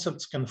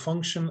concepts can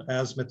function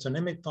as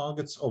metonymic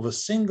targets of a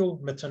single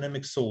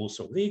metonymic source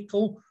or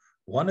vehicle,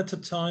 one at a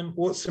time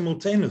or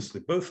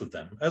simultaneously, both of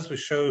them, as we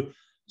show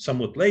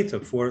somewhat later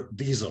for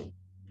diesel.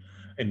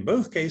 In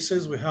both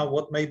cases, we have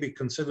what may be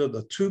considered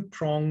a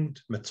two-pronged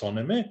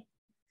metonymy,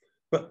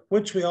 but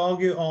which we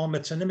argue are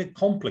metonymic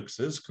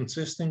complexes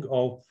consisting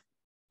of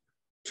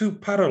two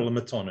parallel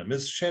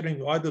metonymies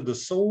sharing either the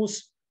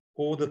source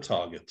or the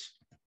target,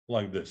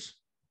 like this.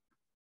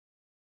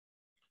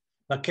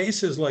 Now,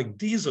 cases like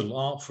diesel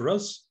are, for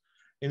us,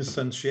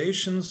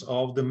 instantiations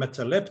of the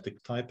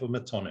metaleptic type of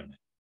metonymy.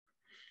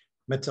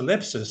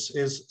 Metalepsis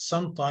is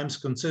sometimes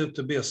considered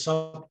to be a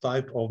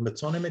subtype of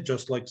metonymy,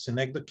 just like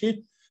synecdoche,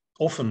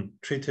 often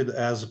treated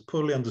as a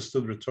poorly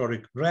understood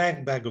rhetoric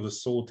rag bag of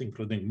assault,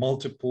 including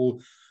multiple,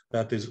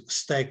 that is,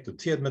 stacked to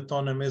tiered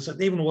metonymies,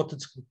 and even what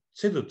is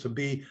considered to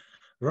be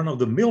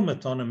run-of-the-mill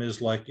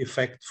metonymies like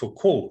effect for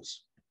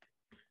cause.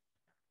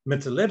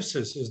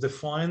 Metalepsis is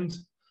defined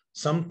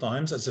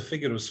sometimes as a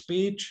figure of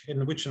speech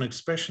in which an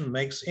expression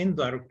makes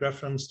indirect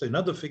reference to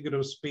another figure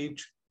of speech,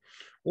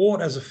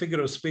 or as a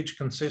figure of speech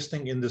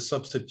consisting in the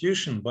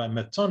substitution by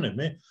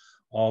metonymy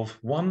of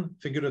one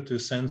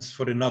figurative sense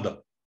for another.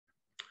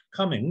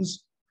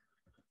 Cummings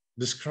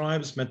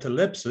describes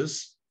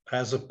metalepsis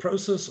as a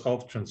process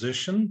of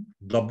transition,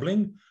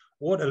 doubling,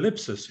 or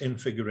ellipsis in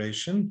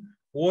figuration,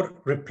 or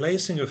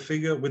replacing a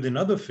figure with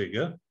another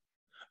figure,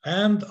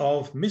 and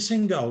of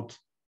missing out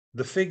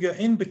the figure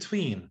in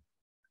between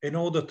in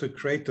order to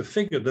create a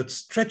figure that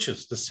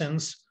stretches the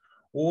sense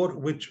or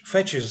which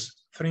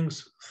fetches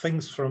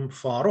things from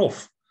far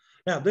off.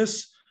 Now,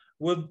 this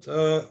would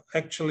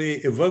actually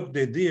evoke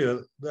the idea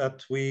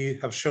that we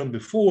have shown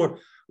before,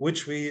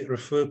 which we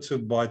refer to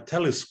by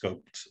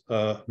telescoped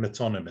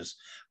metonymies.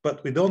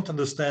 But we don't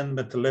understand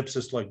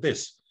metalepsis like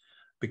this,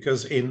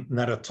 because in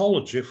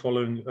narratology,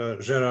 following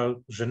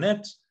Gérard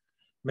Genet,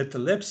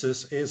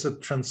 metalepsis is a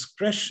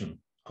transgression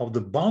of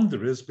the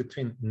boundaries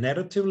between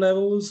narrative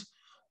levels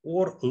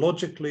or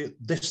logically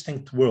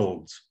distinct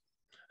worlds.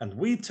 And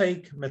we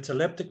take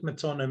metaleptic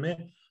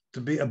metonymy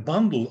to be a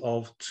bundle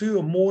of two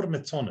or more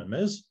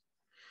metonymies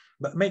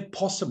that make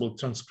possible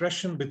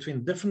transgression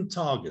between different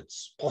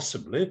targets,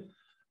 possibly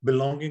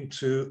belonging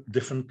to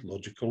different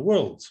logical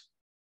worlds.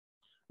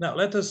 Now,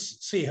 let us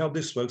see how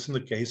this works in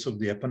the case of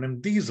the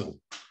eponym diesel.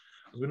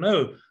 As we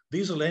know,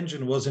 diesel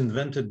engine was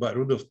invented by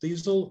Rudolf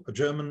Diesel, a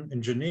German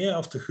engineer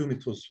after whom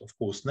it was, of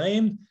course,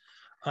 named.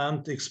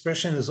 And the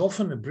expression is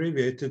often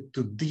abbreviated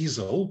to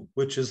diesel,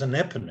 which is an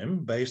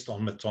eponym based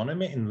on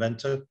metonymy,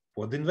 inventor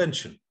for the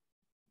invention.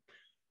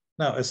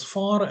 Now, as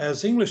far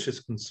as English is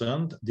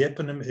concerned, the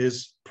eponym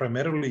is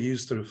primarily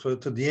used to refer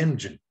to the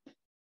engine,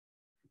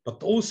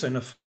 but also in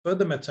a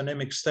further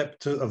metonymic step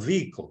to a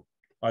vehicle,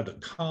 either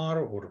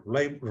car or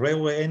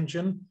railway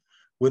engine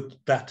with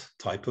that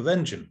type of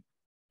engine.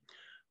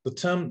 The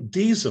term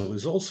diesel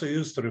is also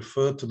used to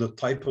refer to the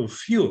type of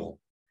fuel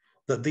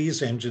that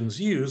these engines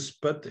use,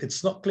 but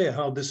it's not clear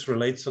how this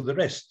relates to the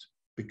rest,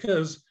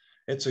 because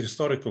it's a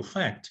historical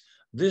fact.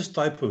 This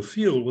type of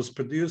fuel was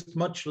produced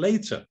much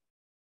later.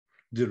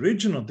 The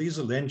original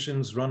diesel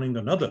engines running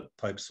on other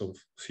types of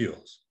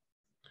fuels.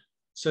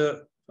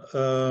 So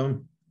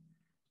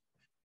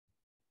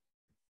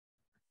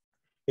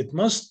it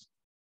must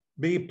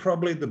be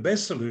probably the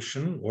best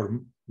solution or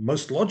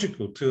most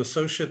logical to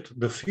associate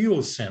the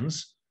fuel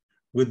sense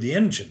with the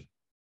engine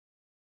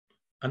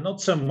and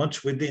not so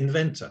much with the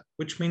inventor,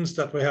 which means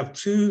that we have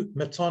two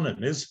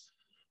metonymies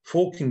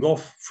forking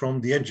off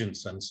from the engine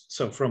sense.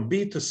 So from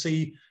B to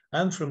C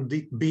and from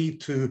B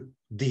to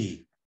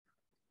D.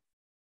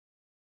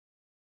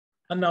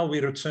 And now we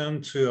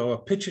return to our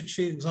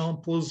Pichichi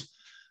examples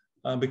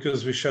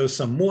because we show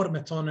some more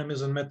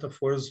metonymies and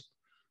metaphors.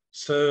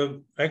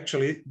 So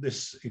actually,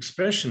 this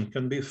expression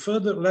can be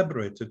further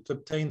elaborated to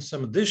obtain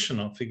some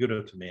additional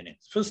figurative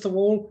meanings. First of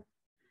all,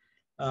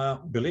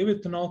 believe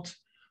it or not,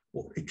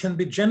 it can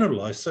be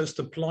generalized so as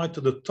to apply to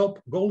the top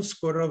goal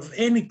scorer of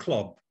any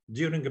club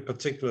during a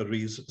particular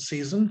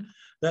season.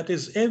 That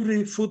is,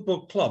 every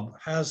football club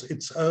has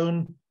its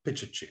own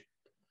Pichichi.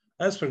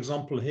 As for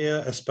example,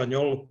 here,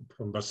 Espanyol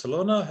from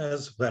Barcelona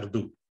has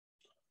Verdú.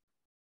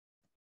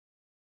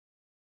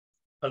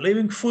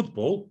 Leaving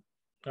football,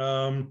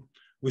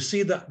 we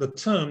see that the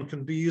term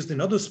can be used in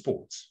other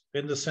sports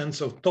in the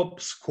sense of top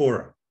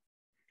scorer.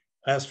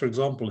 As for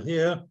example,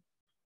 here,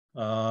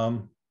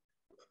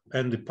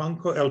 and the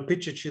Panco El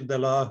Pichichi de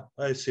la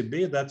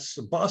ACB, that's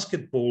a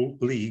basketball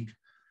league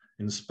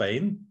in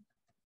Spain.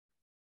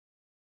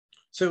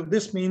 So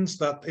this means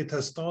that it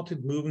has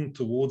started moving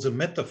towards a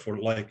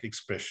metaphor-like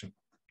expression.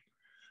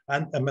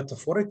 And a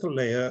metaphorical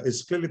layer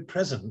is clearly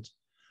present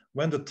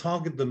when the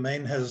target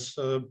domain has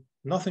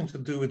nothing to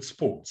do with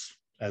sports,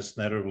 as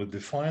narrowly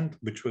defined,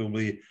 which will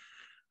be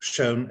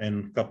shown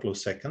in a couple of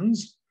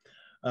seconds.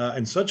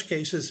 In such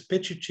cases,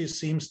 Pichichi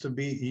seems to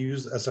be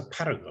used as a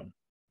paragon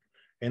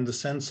in the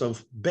sense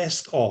of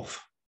best of,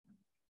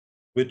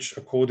 which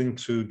according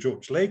to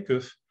George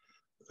Lakoff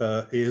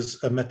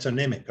is a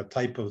metonymic, a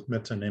type of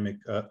metonymic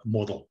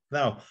model.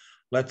 Now,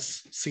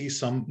 let's see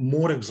some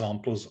more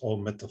examples of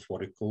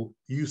metaphorical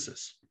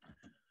uses.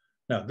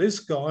 Now, this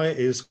guy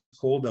is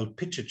called El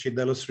Pichichi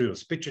de los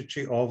Ríos,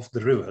 Pichichi of the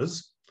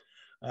rivers,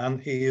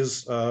 and he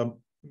is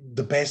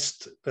the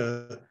best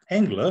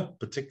angler,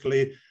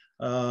 particularly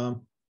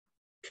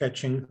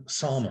catching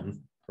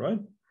salmon, right?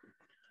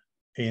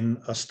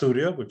 In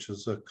Asturias, which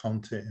is a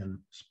county in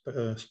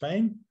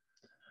Spain.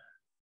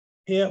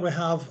 Here we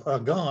have a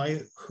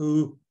guy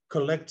who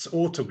collects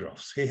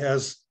autographs. He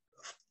has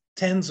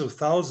tens of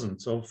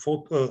thousands of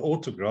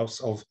autographs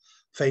of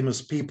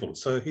famous people.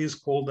 So he's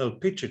called El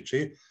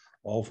Pichichi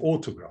of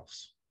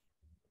autographs.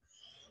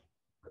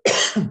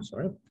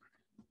 Sorry.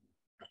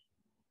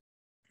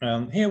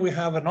 And here we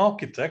have an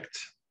architect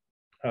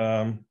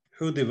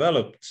who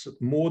developed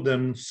more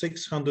than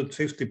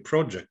 650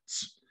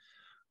 projects,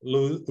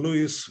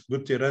 Luis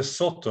Gutierrez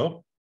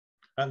Soto,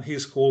 and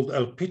he's called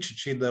El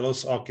Pichichi de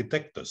los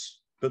Arquitectos.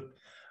 But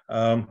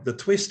the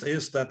twist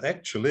is that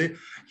actually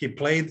he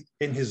played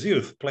in his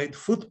youth, played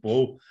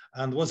football,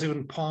 and was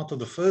even part of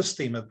the first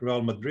team at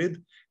Real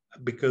Madrid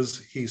because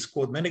he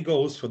scored many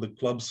goals for the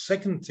club's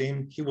second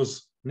team. He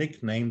was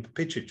nicknamed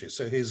Pichichi.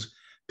 So he's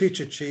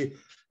Pichichi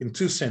in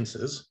two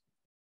senses.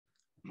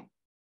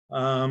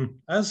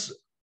 As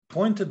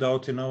pointed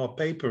out in our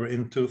paper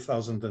in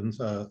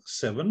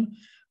 2007,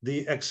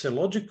 the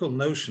axiological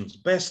notions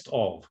best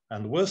of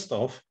and worst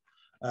of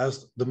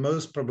as the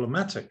most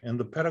problematic in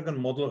the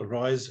Paragon model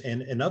arise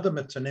in another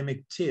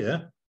metonymic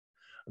tier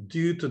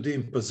due to the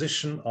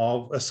imposition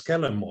of a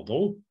scalar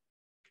model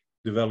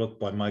developed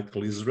by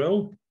Michael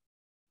Israel.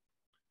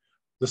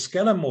 The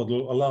scalar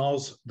model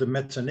allows the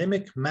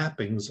metonymic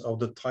mappings of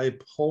the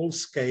type whole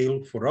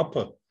scale for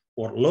upper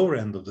or lower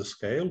end of the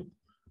scale,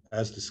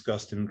 as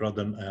discussed in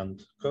Rudden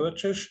and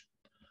Kovacic,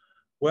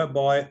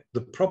 whereby the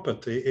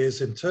property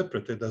is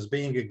interpreted as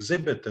being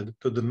exhibited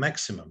to the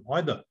maximum,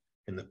 either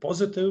in the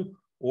positive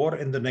or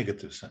in the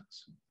negative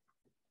sense.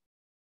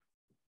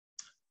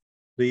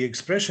 The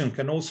expression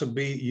can also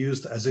be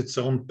used as its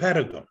own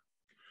paragon.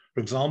 For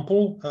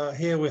example,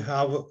 here we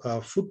have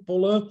a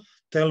footballer,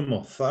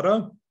 Telmo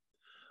Farah,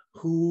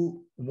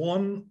 who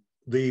won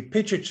the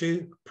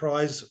Pichichi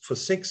prize for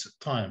 6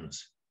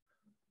 times.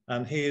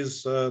 And he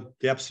is the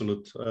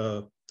absolute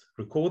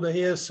recorder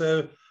here.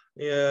 So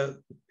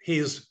he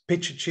is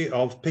Pichichi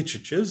of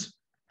Pichichis.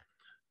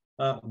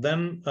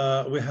 Then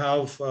we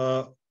have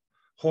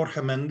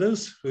Jorge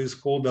Mendes, who is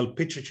called El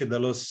Pichichi de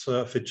los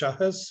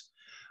Fichajes.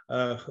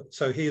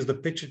 So he is the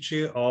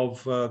Pichichi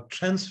of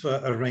transfer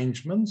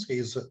arrangements. He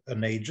is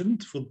an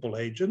agent, football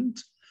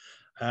agent,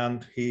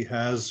 and he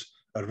has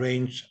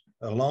arranged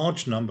a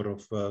large number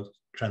of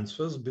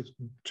transfers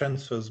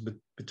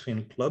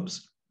between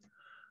clubs.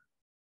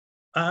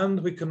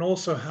 And we can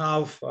also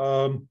have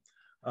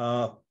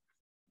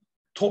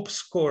top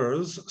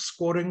scorers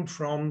scoring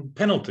from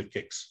penalty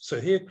kicks. So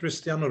here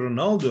Cristiano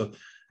Ronaldo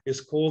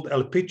is called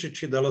El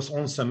Pichichi de los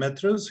 11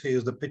 metros. He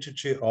is the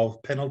Pichichi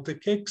of penalty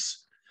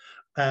kicks.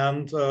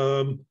 And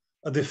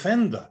a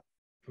defender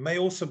may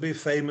also be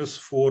famous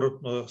for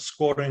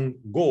scoring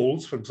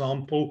goals. For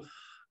example,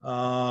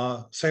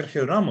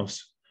 Sergio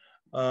Ramos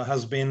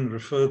has been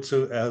referred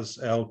to as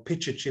El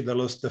Pichichi de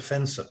los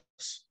defensas.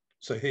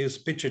 So he is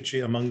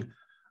Pichichi among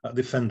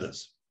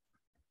defenders.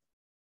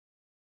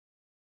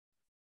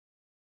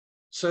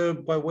 So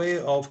by way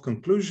of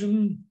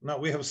conclusion, now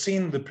we have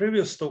seen the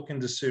previous talk in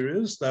the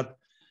series that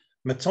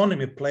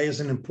metonymy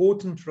plays an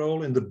important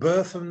role in the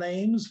birth of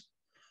names.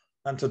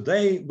 And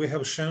today we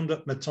have shown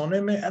that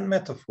metonymy and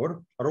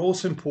metaphor are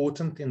also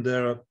important in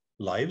their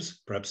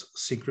lives, perhaps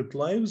secret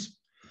lives,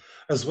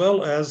 as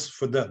well as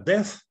for their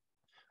death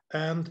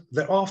and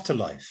their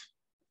afterlife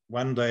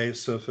when they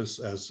surface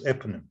as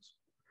eponyms.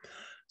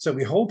 So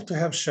we hope to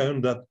have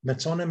shown that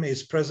metonymy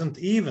is present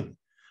even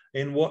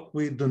in what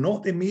we do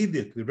not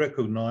immediately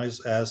recognize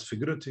as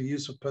figurative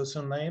use of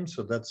personal names,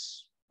 so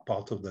that's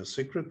part of their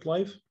secret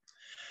life.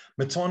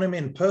 Metonymy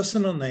in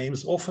personal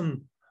names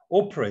often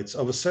operates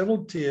over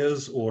several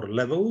tiers or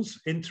levels,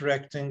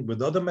 interacting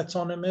with other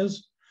metonymies,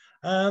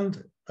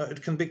 and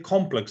it can be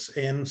complex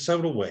in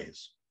several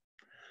ways.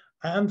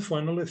 And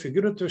finally,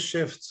 figurative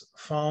shifts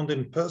found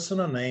in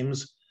personal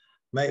names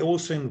may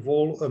also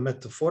involve a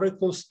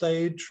metaphorical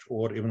stage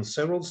or even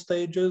several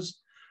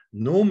stages,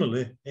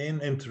 normally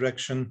in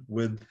interaction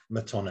with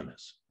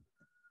metonymies.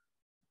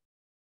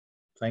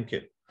 Thank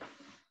you.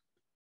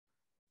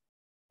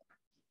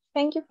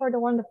 Thank you for the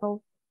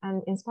wonderful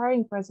and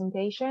inspiring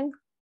presentation.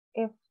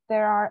 If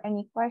there are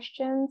any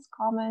questions,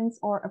 comments,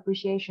 or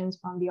appreciations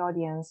from the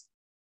audience.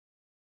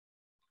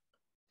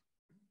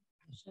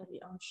 Shall we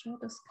unshare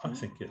the screen? I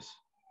think yes.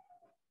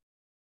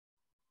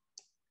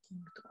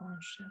 To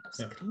unshare the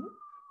screen.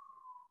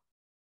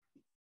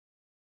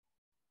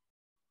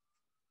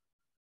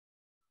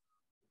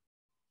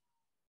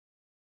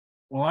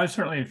 Well, I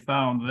certainly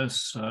found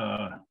this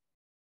a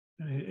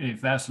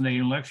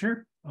fascinating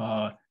lecture.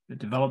 It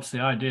develops the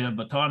idea of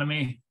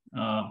metonymy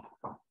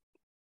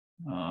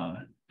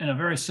in a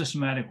very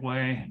systematic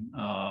way.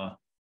 I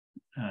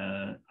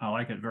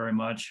like it very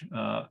much.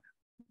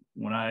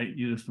 When I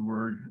use the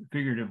word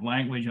figurative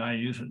language, I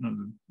use it in a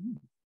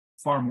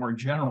far more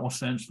general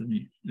sense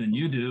than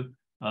you do.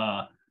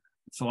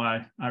 So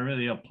I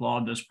really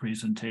applaud this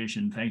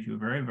presentation. Thank you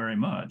very, very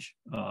much.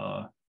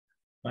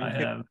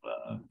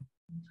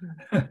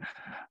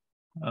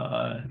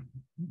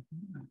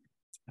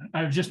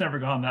 I've just never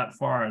gone that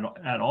far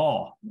at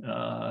all,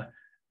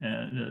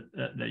 and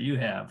that you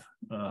have.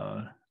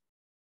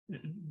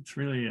 It's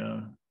really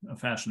a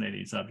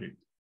fascinating subject.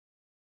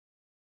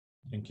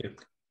 Thank you.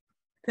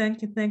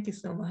 Thank you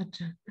so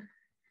much.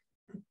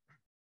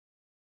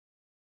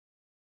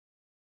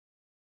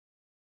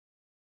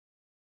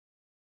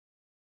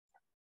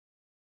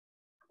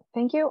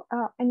 Thank you.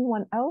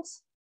 Anyone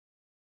else?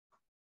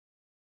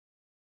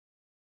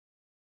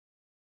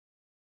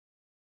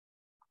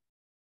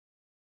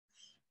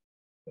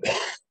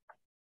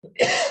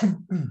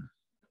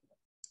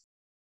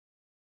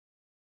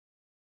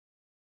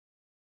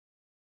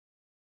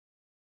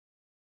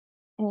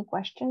 Any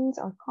questions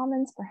or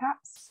comments,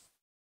 perhaps?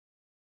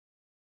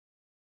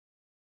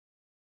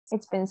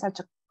 It's been such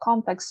a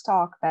complex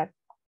talk that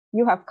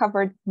you have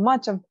covered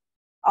much of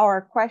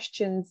our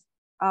questions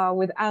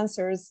with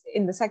answers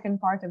in the second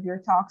part of your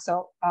talk.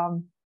 So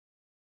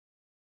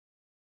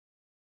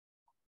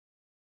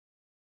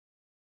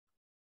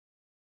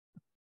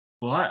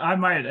well, I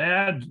might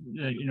add,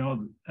 you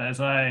know,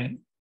 as I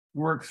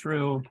work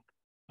through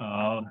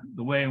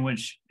the way in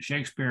which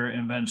Shakespeare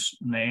invents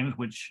names,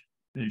 which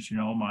is, you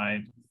know,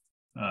 my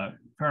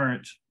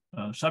current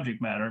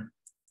subject matter,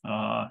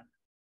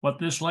 what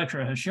this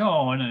lecture has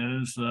shown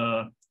is,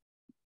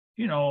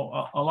 you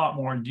know, a lot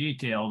more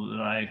detail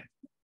that I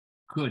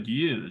could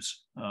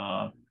use.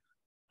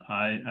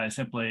 I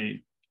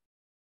simply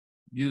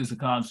use the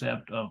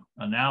concept of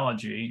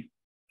analogy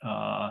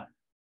kind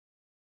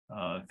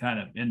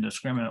of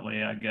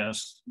indiscriminately, I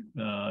guess,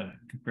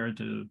 compared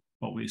to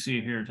what we see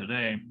here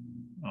today.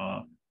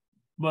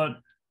 But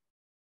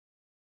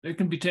it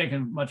can be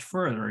taken much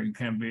further. It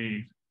can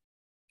be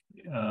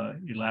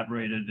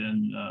elaborated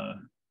in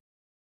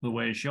the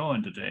way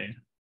shown today.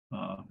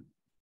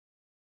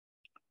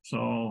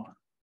 So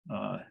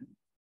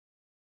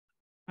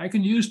I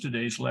can use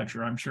today's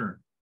lecture, I'm sure.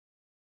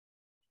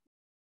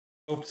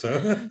 Hope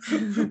so.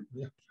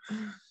 Yeah.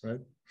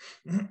 Right.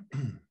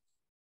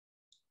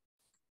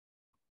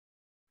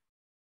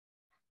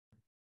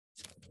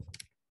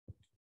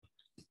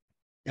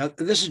 Now,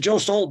 this is Joe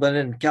Stoltman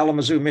in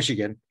Kalamazoo,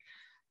 Michigan.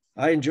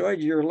 I enjoyed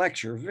your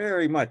lecture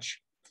very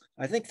much.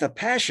 I think the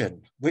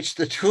passion which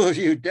the two of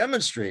you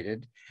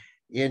demonstrated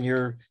in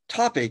your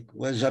topic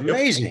was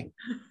amazing.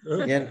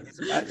 Yep.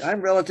 And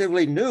I'm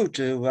relatively new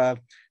to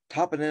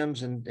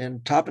toponyms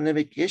and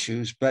toponymic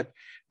issues, but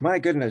my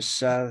goodness,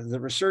 the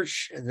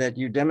research that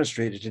you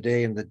demonstrated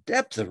today and the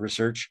depth of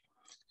research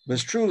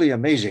was truly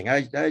amazing.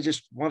 I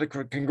just want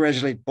to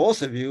congratulate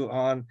both of you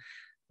on,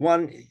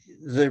 one,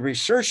 the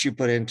research you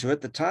put into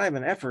it, the time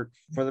and effort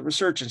for the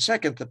research, and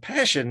second, the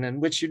passion in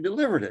which you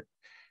delivered it.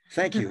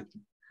 Thank you.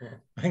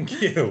 Thank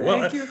you.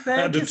 Well,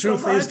 the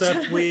truth is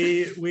that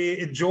we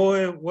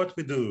enjoy what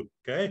we do,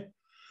 okay?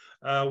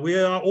 We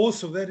are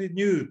also very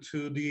new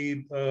to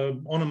the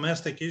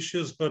onomastic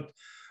issues, but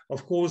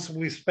of course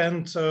we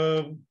spent,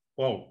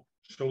 well,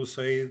 shall we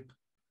say,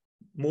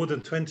 more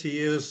than 20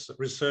 years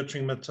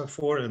researching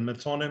metaphor and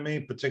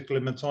metonymy,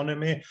 particularly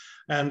metonymy.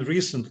 And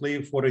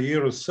recently, for a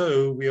year or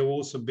so, we have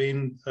also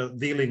been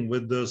dealing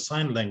with the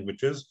sign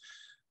languages,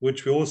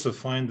 which we also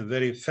find a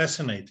very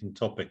fascinating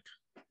topic.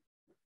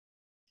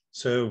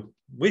 So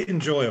we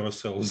enjoy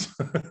ourselves.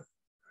 I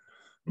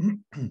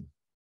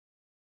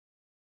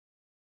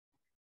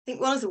think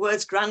one of the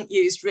words Grant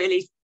used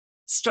really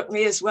struck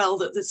me as well,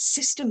 that the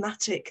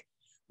systematic.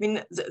 I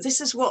mean, this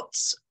is what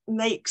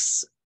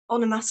makes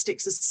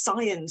onomastics a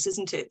science,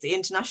 isn't it? The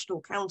International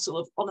Council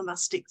of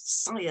Onomastic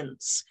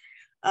Science.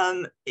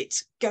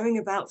 It's going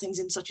about things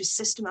in such a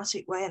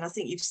systematic way, and I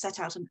think you've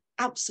set out an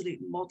absolute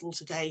model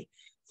today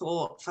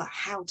for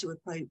how to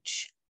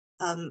approach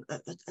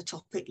a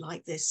topic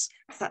like this.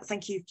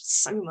 Thank you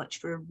so much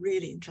for a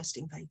really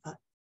interesting paper.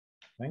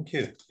 Thank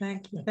you.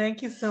 Thank you.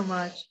 Thank you so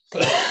much.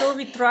 So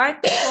we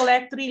tried to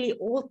collect really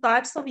all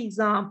types of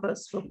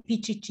examples for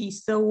PGG.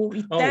 So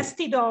we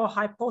tested our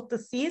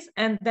hypotheses,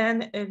 and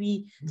then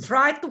we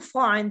tried to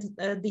find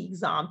the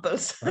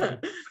examples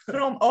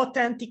from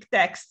authentic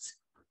texts.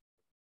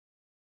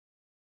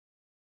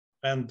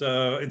 And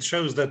it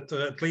shows that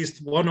at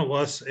least one of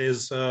us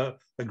is a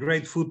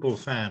great football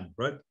fan,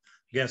 right?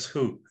 Guess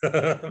who?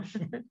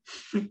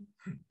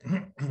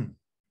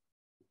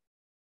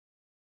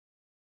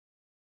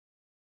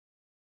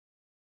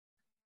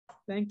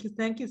 Thank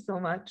you so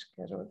much,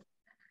 Carol.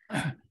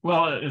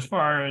 Well, as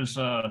far as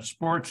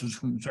sports is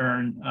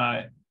concerned,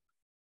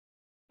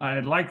 I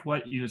liked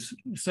what you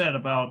said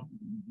about,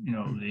 you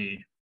know, the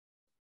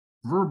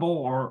verbal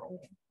or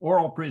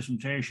oral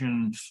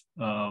presentations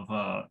of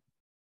a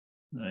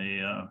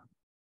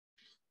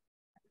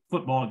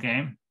football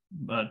game.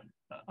 But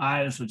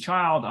as a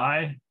child,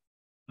 I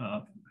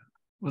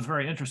was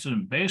very interested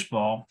in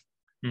baseball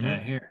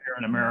here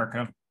in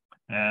America,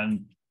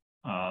 and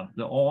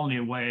the only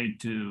way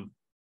to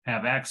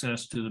have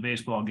access to the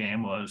baseball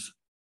game was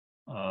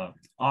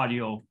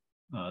audio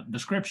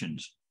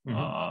descriptions.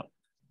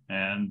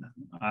 And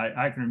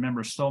I can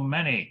remember so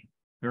many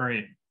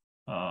very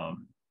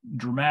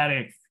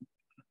dramatic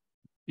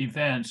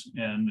events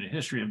in the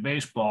history of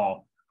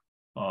baseball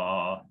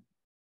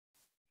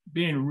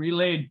being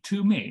relayed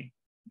to me,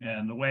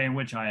 and the way in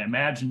which I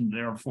imagined,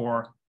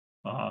 therefore,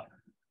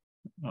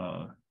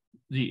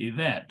 the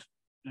event.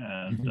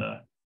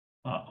 And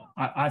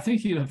I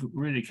think you have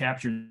really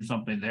captured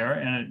something there,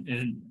 and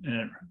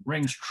it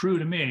rings true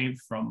to me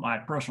from my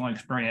personal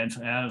experience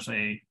as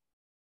a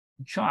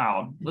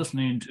child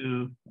listening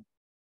to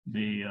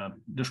the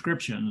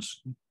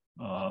descriptions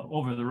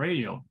over the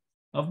radio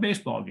of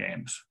baseball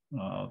games.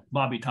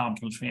 Bobby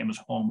Thompson's famous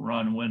home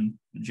run when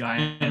the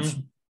Giants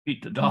beat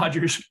beat the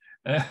Dodgers.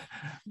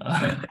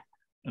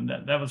 And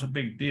that was a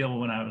big deal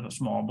when I was a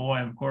small boy,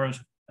 of course.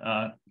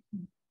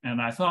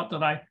 And I thought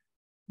that I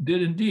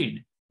did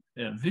indeed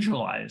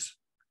visualize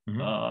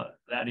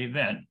that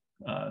event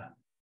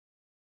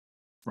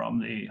from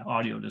the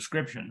audio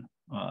description.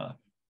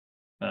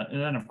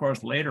 And then, of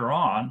course, later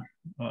on,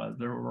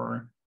 there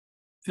were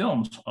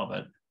films of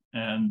it.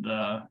 And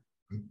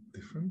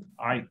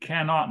I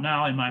cannot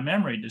now in my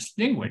memory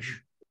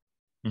distinguish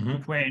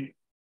between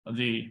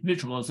the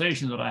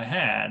visualization that I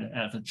had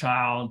as a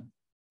child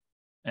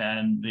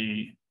and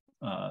the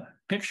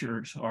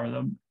pictures or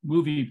the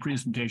movie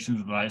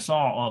presentations that I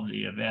saw of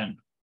the event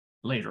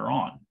later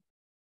on,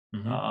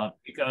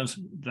 because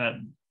that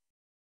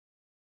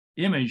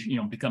image,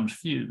 becomes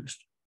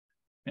fused.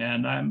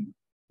 And I'm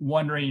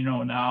wondering,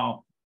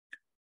 now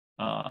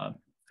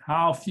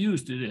how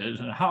fused it is,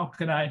 and how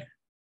can I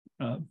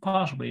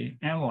possibly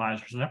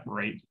analyze or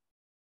separate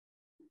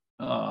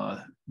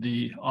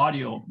the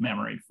audio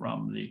memory from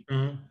the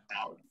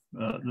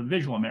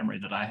visual memory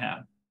that I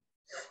have.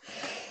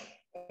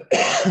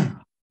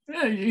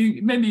 Yeah,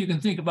 maybe you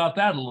can think about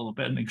that a little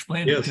bit and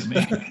explain it to me.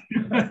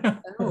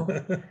 Oh,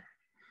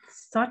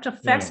 such a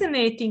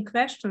fascinating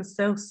question.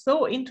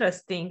 So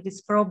interesting,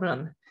 this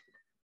problem.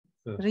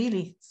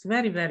 Really, it's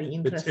very, very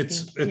interesting.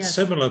 It's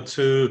similar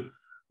to,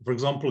 for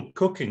example,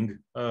 cooking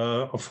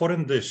a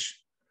foreign dish.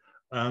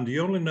 And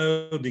you only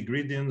know the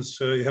ingredients,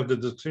 you have the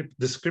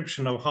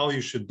description of how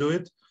you should do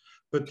it,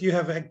 but you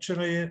have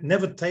actually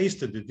never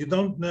tasted it. You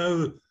don't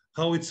know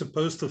how it's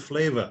supposed to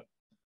flavor.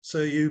 So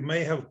you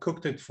may have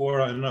cooked it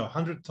for, I don't know,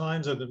 100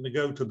 times, and then you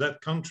go to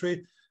that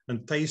country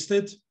and taste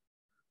it.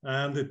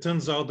 And it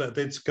turns out that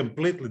it's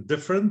completely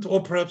different,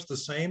 or perhaps the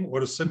same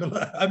or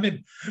similar. I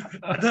mean,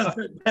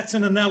 that's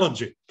an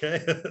analogy,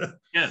 okay?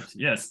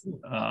 Yes.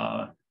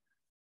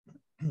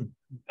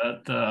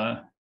 But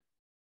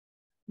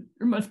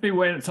there must be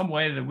some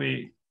way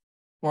that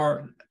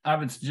or I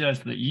would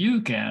suggest that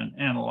you can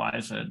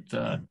analyze it,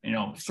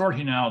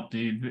 sorting out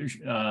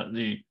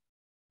the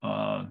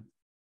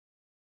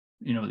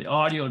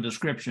audio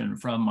description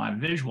from my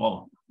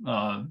visual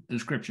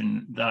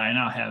description that I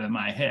now have in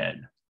my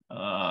head.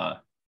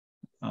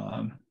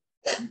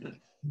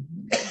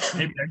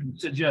 Maybe I can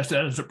suggest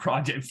that as a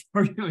project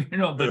for you,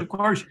 but of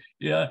course,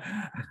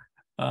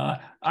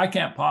 I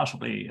can't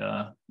possibly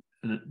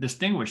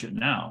distinguish it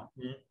now.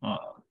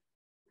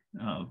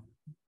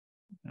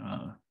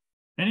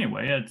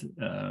 Anyway,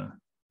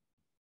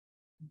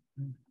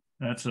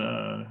 that's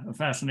a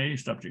fascinating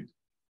subject.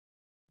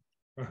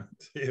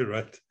 You're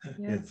right.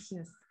 Yes.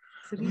 It's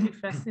really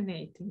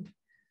fascinating.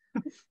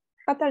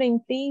 Katalin,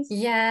 please.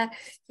 Yeah.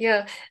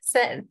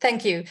 So,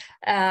 thank you.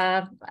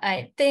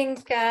 I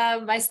think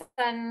my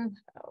son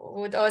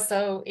would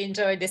also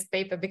enjoy this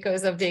paper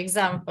because of the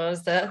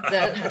examples, the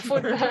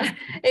football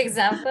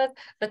examples.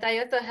 But I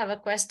also have a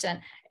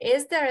question.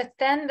 Is there a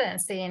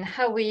tendency in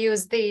how we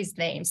use these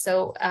names?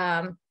 So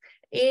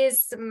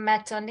is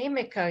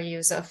metonymical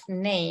use of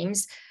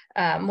names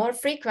more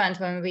frequent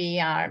when we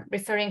are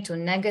referring to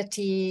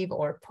negative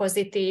or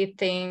positive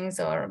things,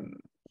 or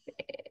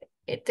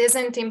it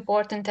isn't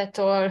important at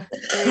all?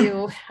 Do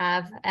you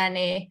have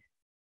any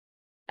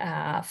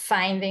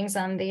findings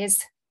on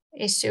this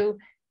issue?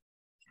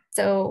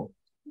 So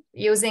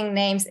using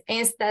names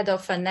instead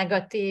of a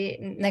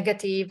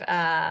negative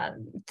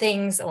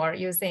things, or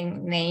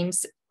using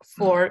names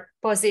for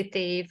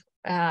positive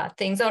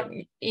things, or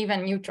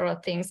even neutral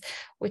things,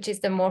 which is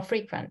the more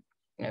frequent?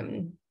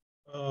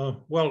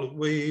 Well,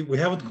 we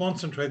haven't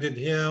concentrated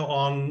here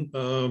on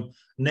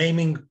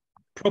naming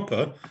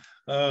proper.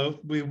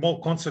 We more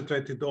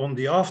concentrated on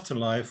the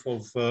afterlife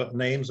of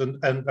names,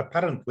 and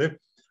apparently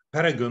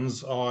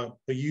paragons are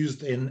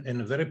used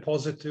in a very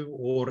positive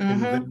or in a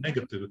very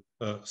negative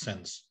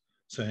sense.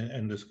 So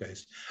in this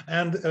case,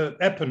 and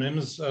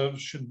eponyms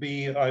should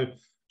be, I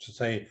should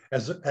say,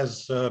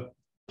 as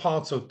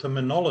parts of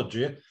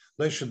terminology,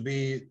 they should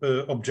be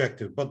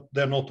objective, but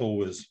they're not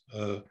always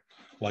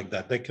like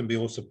that. They can be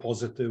also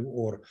positive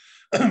or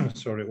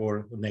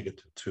or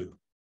negative too.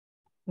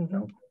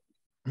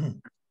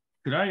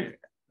 Could I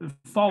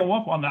follow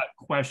up on that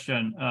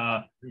question?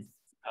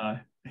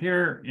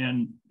 Here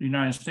in the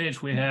United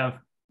States, we have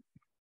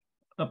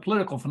a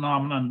political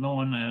phenomenon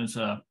known as,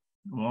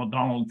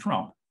 Donald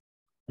Trump.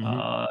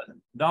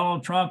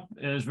 Donald Trump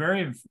is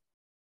very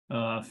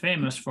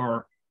famous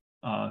for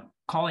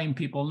calling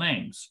people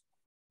names.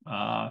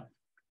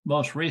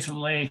 Most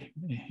recently,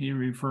 he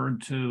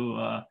referred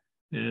to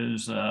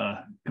his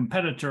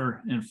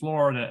competitor in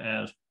Florida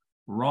as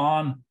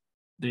Ron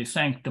the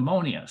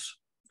Sanctimonious.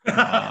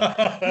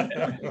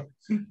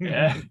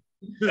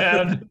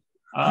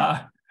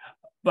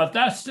 But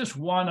that's just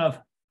one of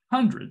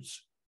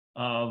hundreds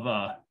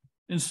of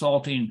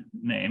insulting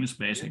names,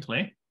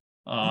 basically.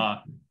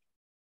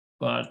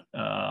 But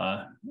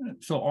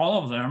so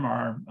all of them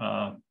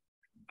are,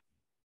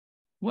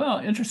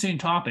 interesting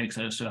topics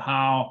as to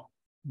how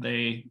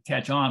they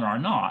catch on or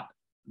not.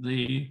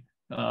 The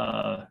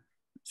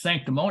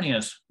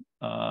sanctimonious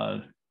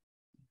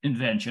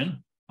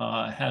invention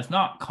has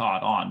not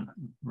caught on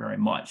very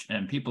much,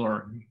 and people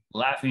are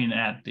laughing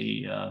at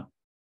the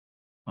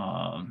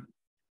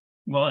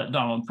at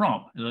Donald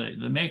Trump,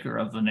 the maker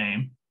of the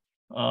name,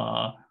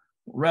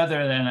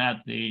 rather than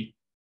at the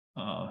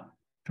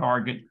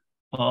target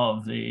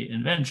of the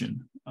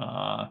invention.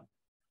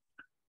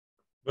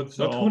 But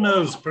who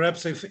knows?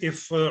 Perhaps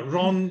if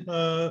Ron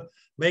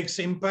makes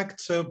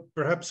impact, so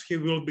perhaps he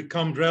will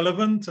become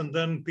relevant, and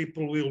then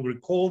people will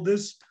recall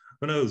this.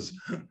 Who knows?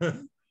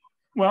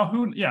 Well,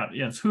 who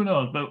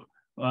knows? But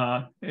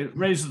it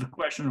raises the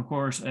question, of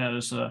course,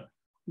 as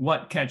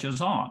what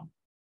catches on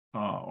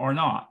or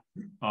not.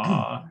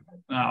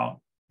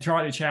 Now,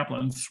 Charlie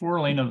Chaplin's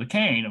swirling of the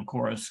cane, of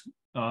course,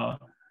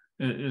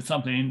 is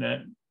something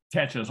that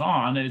catches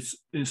on. It's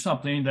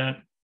something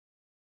that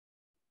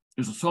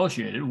is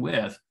associated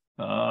with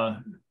the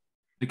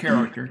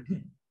character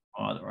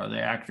or the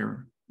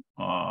actor.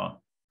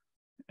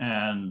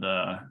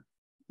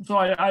 So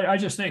I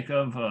just think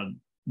of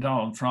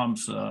Donald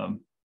Trump's,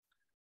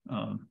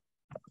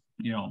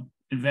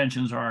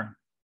 inventions are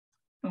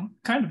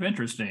kind of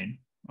interesting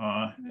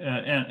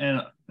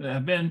and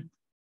have been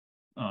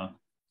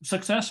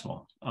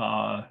successful.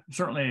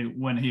 Certainly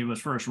when he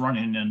was first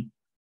running in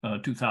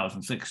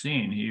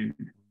 2016, he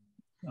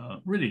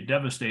really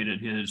devastated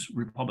his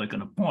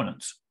Republican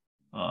opponents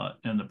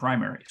in the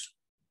primaries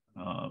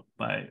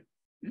by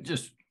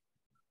just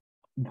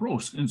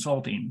gross,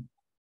 insulting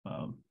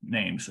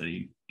names that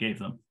he gave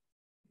them.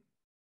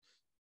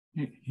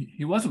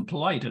 He wasn't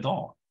polite at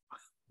all.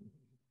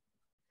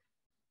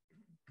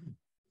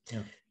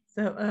 Yeah.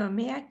 So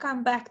may I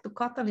come back to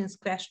Kataline's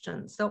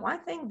question? So I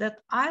think that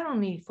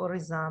irony, for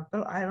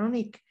example,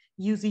 ironic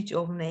usage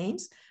of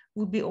names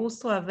would be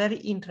also a very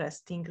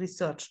interesting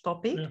research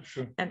topic,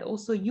 and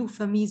also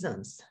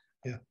euphemisms.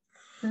 Yeah.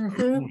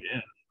 Oh,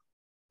 yeah,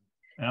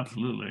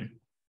 absolutely.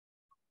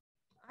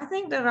 I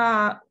think there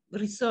are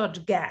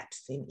research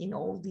gaps in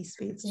all these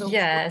fields. So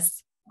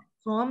yes.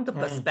 From the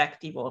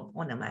perspective of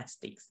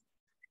onomastics.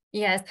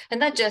 Yes, and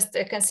not just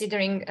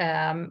considering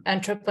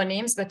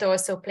anthroponyms, but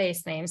also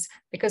place names,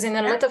 because in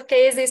a lot of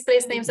cases,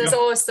 place names are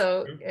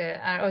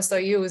also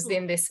used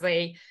in this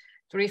way,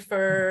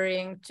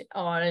 referring to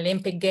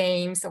Olympic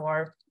Games,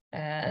 or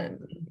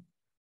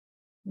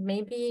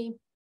maybe,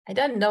 I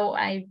don't know,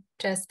 I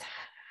just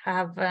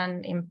have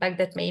an impact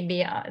that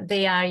maybe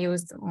they are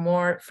used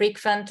more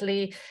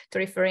frequently to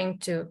referring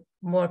to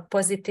more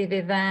positive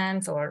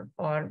events or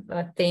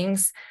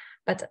things,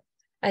 but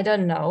I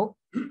don't know.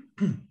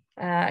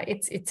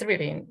 It's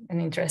really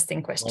an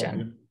interesting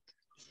question.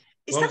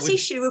 It's that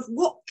issue of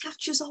what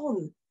catches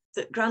on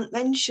that Grant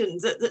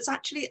mentioned that's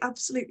actually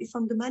absolutely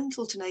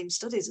fundamental to name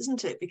studies,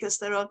 isn't it? Because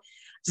there are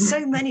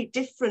so many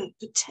different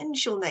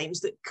potential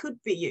names that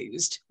could be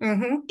used,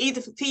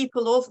 either for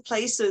people or for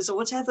places or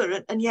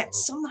whatever, and yet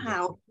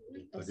somehow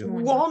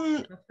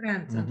one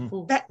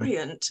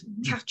variant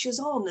catches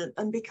on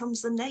and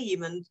becomes the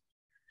name, and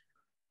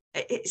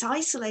it's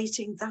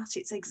isolating that,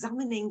 it's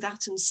examining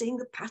that and seeing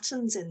the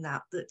patterns in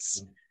that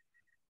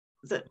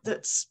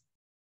that's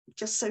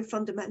just so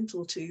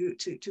fundamental to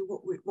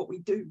what we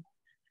do.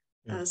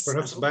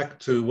 Perhaps back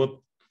to what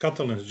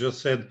Katalin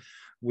just said,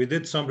 we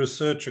did some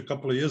research a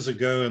couple of years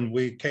ago, and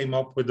we came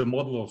up with a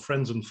model of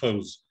friends and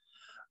foes.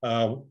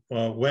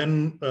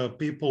 When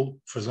people,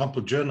 for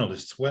example,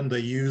 journalists, when they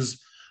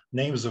use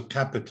names of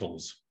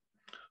capitals.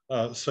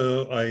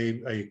 So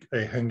a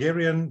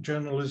Hungarian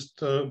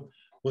journalist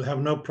will have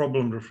no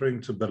problem referring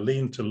to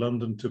Berlin, to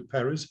London, to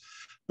Paris,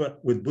 but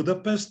with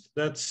Budapest,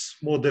 that's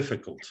more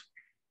difficult.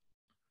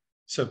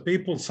 So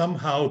people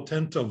somehow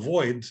tend to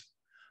avoid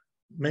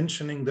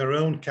mentioning their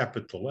own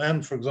capital.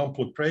 And for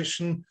example, a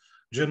Croatian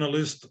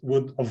journalist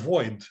would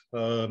avoid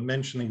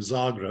mentioning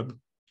Zagreb.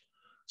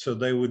 So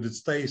they would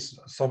say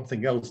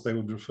something else. They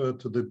would refer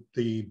to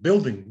the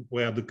building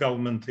where the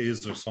government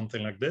is or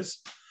something like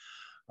this.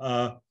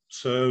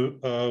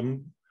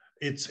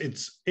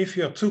 It's if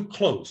you're too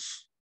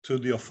close to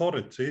the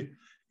authority,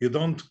 you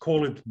don't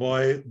call it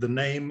by the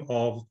name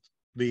of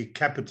the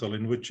capital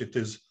in which it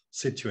is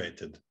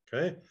situated,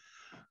 okay?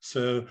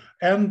 So,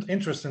 and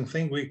interesting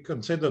thing, we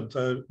considered,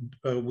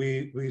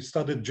 we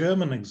studied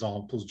German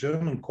examples,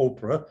 German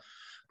corpora,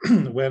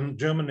 when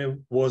Germany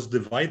was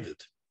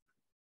divided.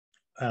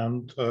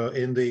 And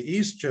in the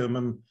East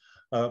German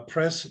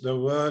press, there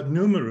were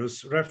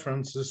numerous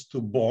references to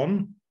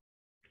Bonn,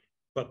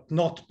 but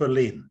not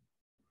Berlin.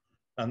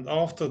 And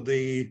after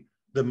the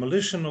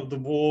demolition of the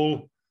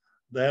wall,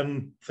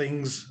 then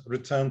things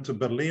returned to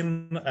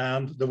Berlin,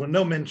 and there were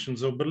no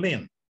mentions of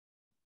Berlin.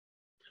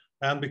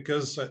 And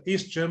because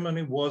East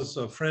Germany was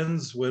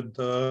friends with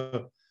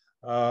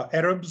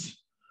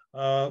Arabs,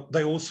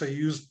 they also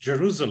used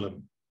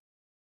Jerusalem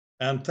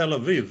and Tel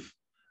Aviv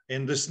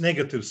in this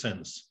negative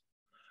sense.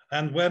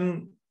 And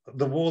when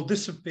the wall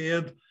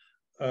disappeared,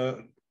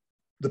 the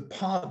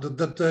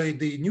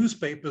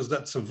newspapers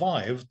that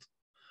survived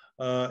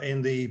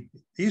in the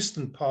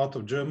eastern part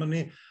of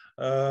Germany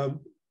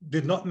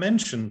did not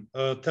mention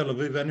Tel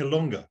Aviv any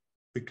longer,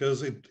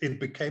 because it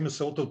became a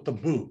sort of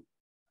taboo.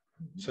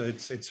 So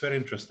it's very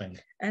interesting.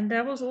 And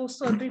there was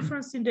also a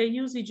difference in the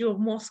usage of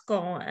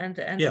Moscow and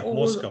yeah, all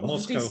Moscow,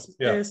 of these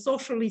yeah.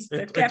 socialist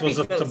It was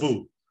a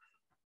taboo.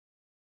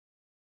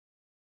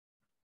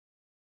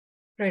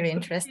 Really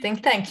interesting.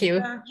 Thank you.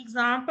 An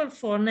example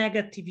for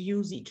negative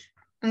usage.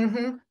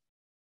 Mm-hmm.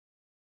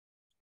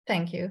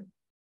 Thank you.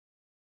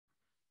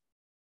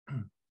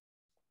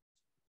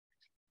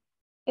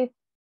 If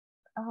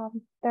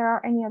there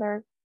are any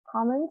other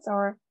comments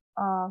or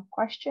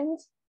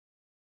questions?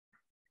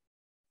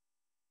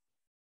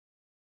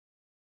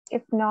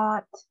 If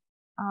not,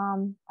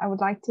 I would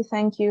like to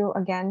thank you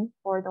again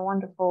for the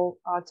wonderful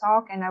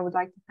talk, and I would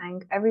like to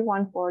thank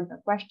everyone for the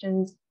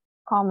questions,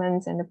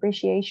 comments, and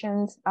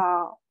appreciations,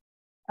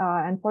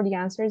 and for the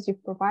answers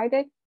you've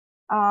provided.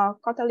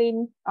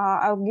 Katalin,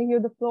 I'll give you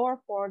the floor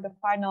for the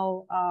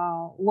final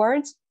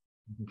words.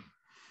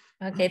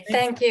 Okay,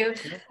 thank you.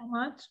 Thank you so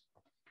much.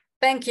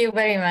 Thank you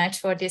very much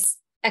for this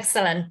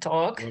excellent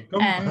talk.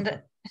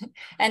 Welcome.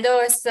 And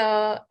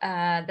also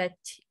that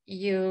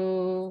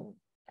you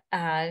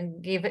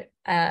give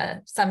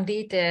some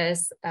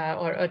details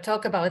or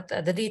talk about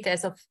the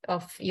details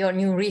of your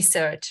new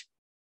research.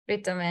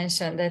 Rita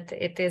mentioned that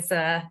it is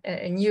a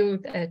new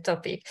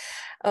topic.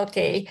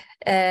 Okay,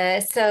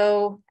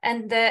 so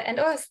and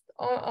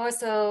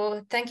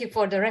also thank you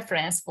for the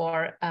reference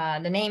for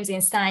the names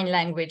in sign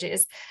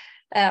languages.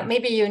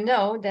 Maybe you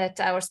know that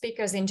our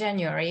speakers in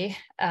January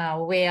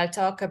will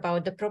talk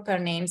about the proper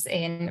names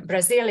in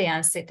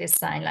Brazilian city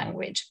sign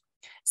language.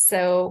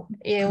 So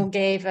you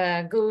gave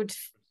a good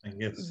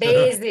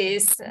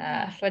basis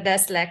for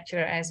this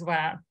lecture as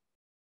well.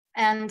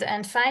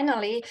 And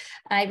finally,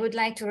 I would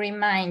like to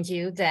remind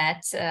you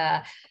that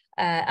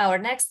our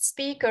next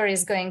speaker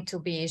is going to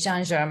be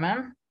Jean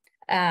Germain,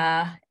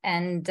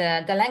 and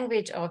the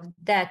language of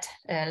that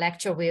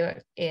lecture will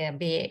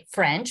be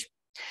French.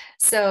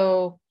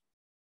 So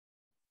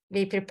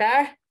be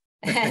prepared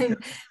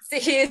and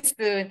see you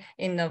soon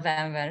in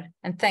November.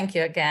 And thank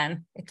you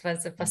again. It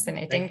was a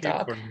fascinating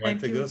talk.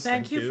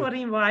 Thank you for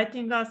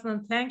inviting us,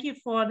 and thank you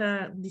for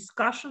the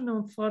discussion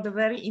and for the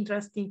very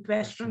interesting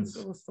questions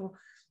also.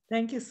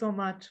 Thank you so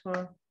much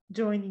for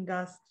joining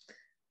us.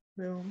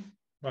 So,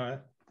 bye.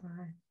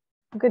 Bye.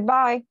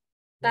 Goodbye.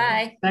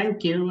 Bye.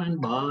 Thank you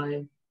and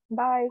bye.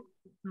 Bye.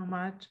 Thank you so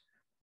much.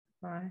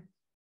 Bye.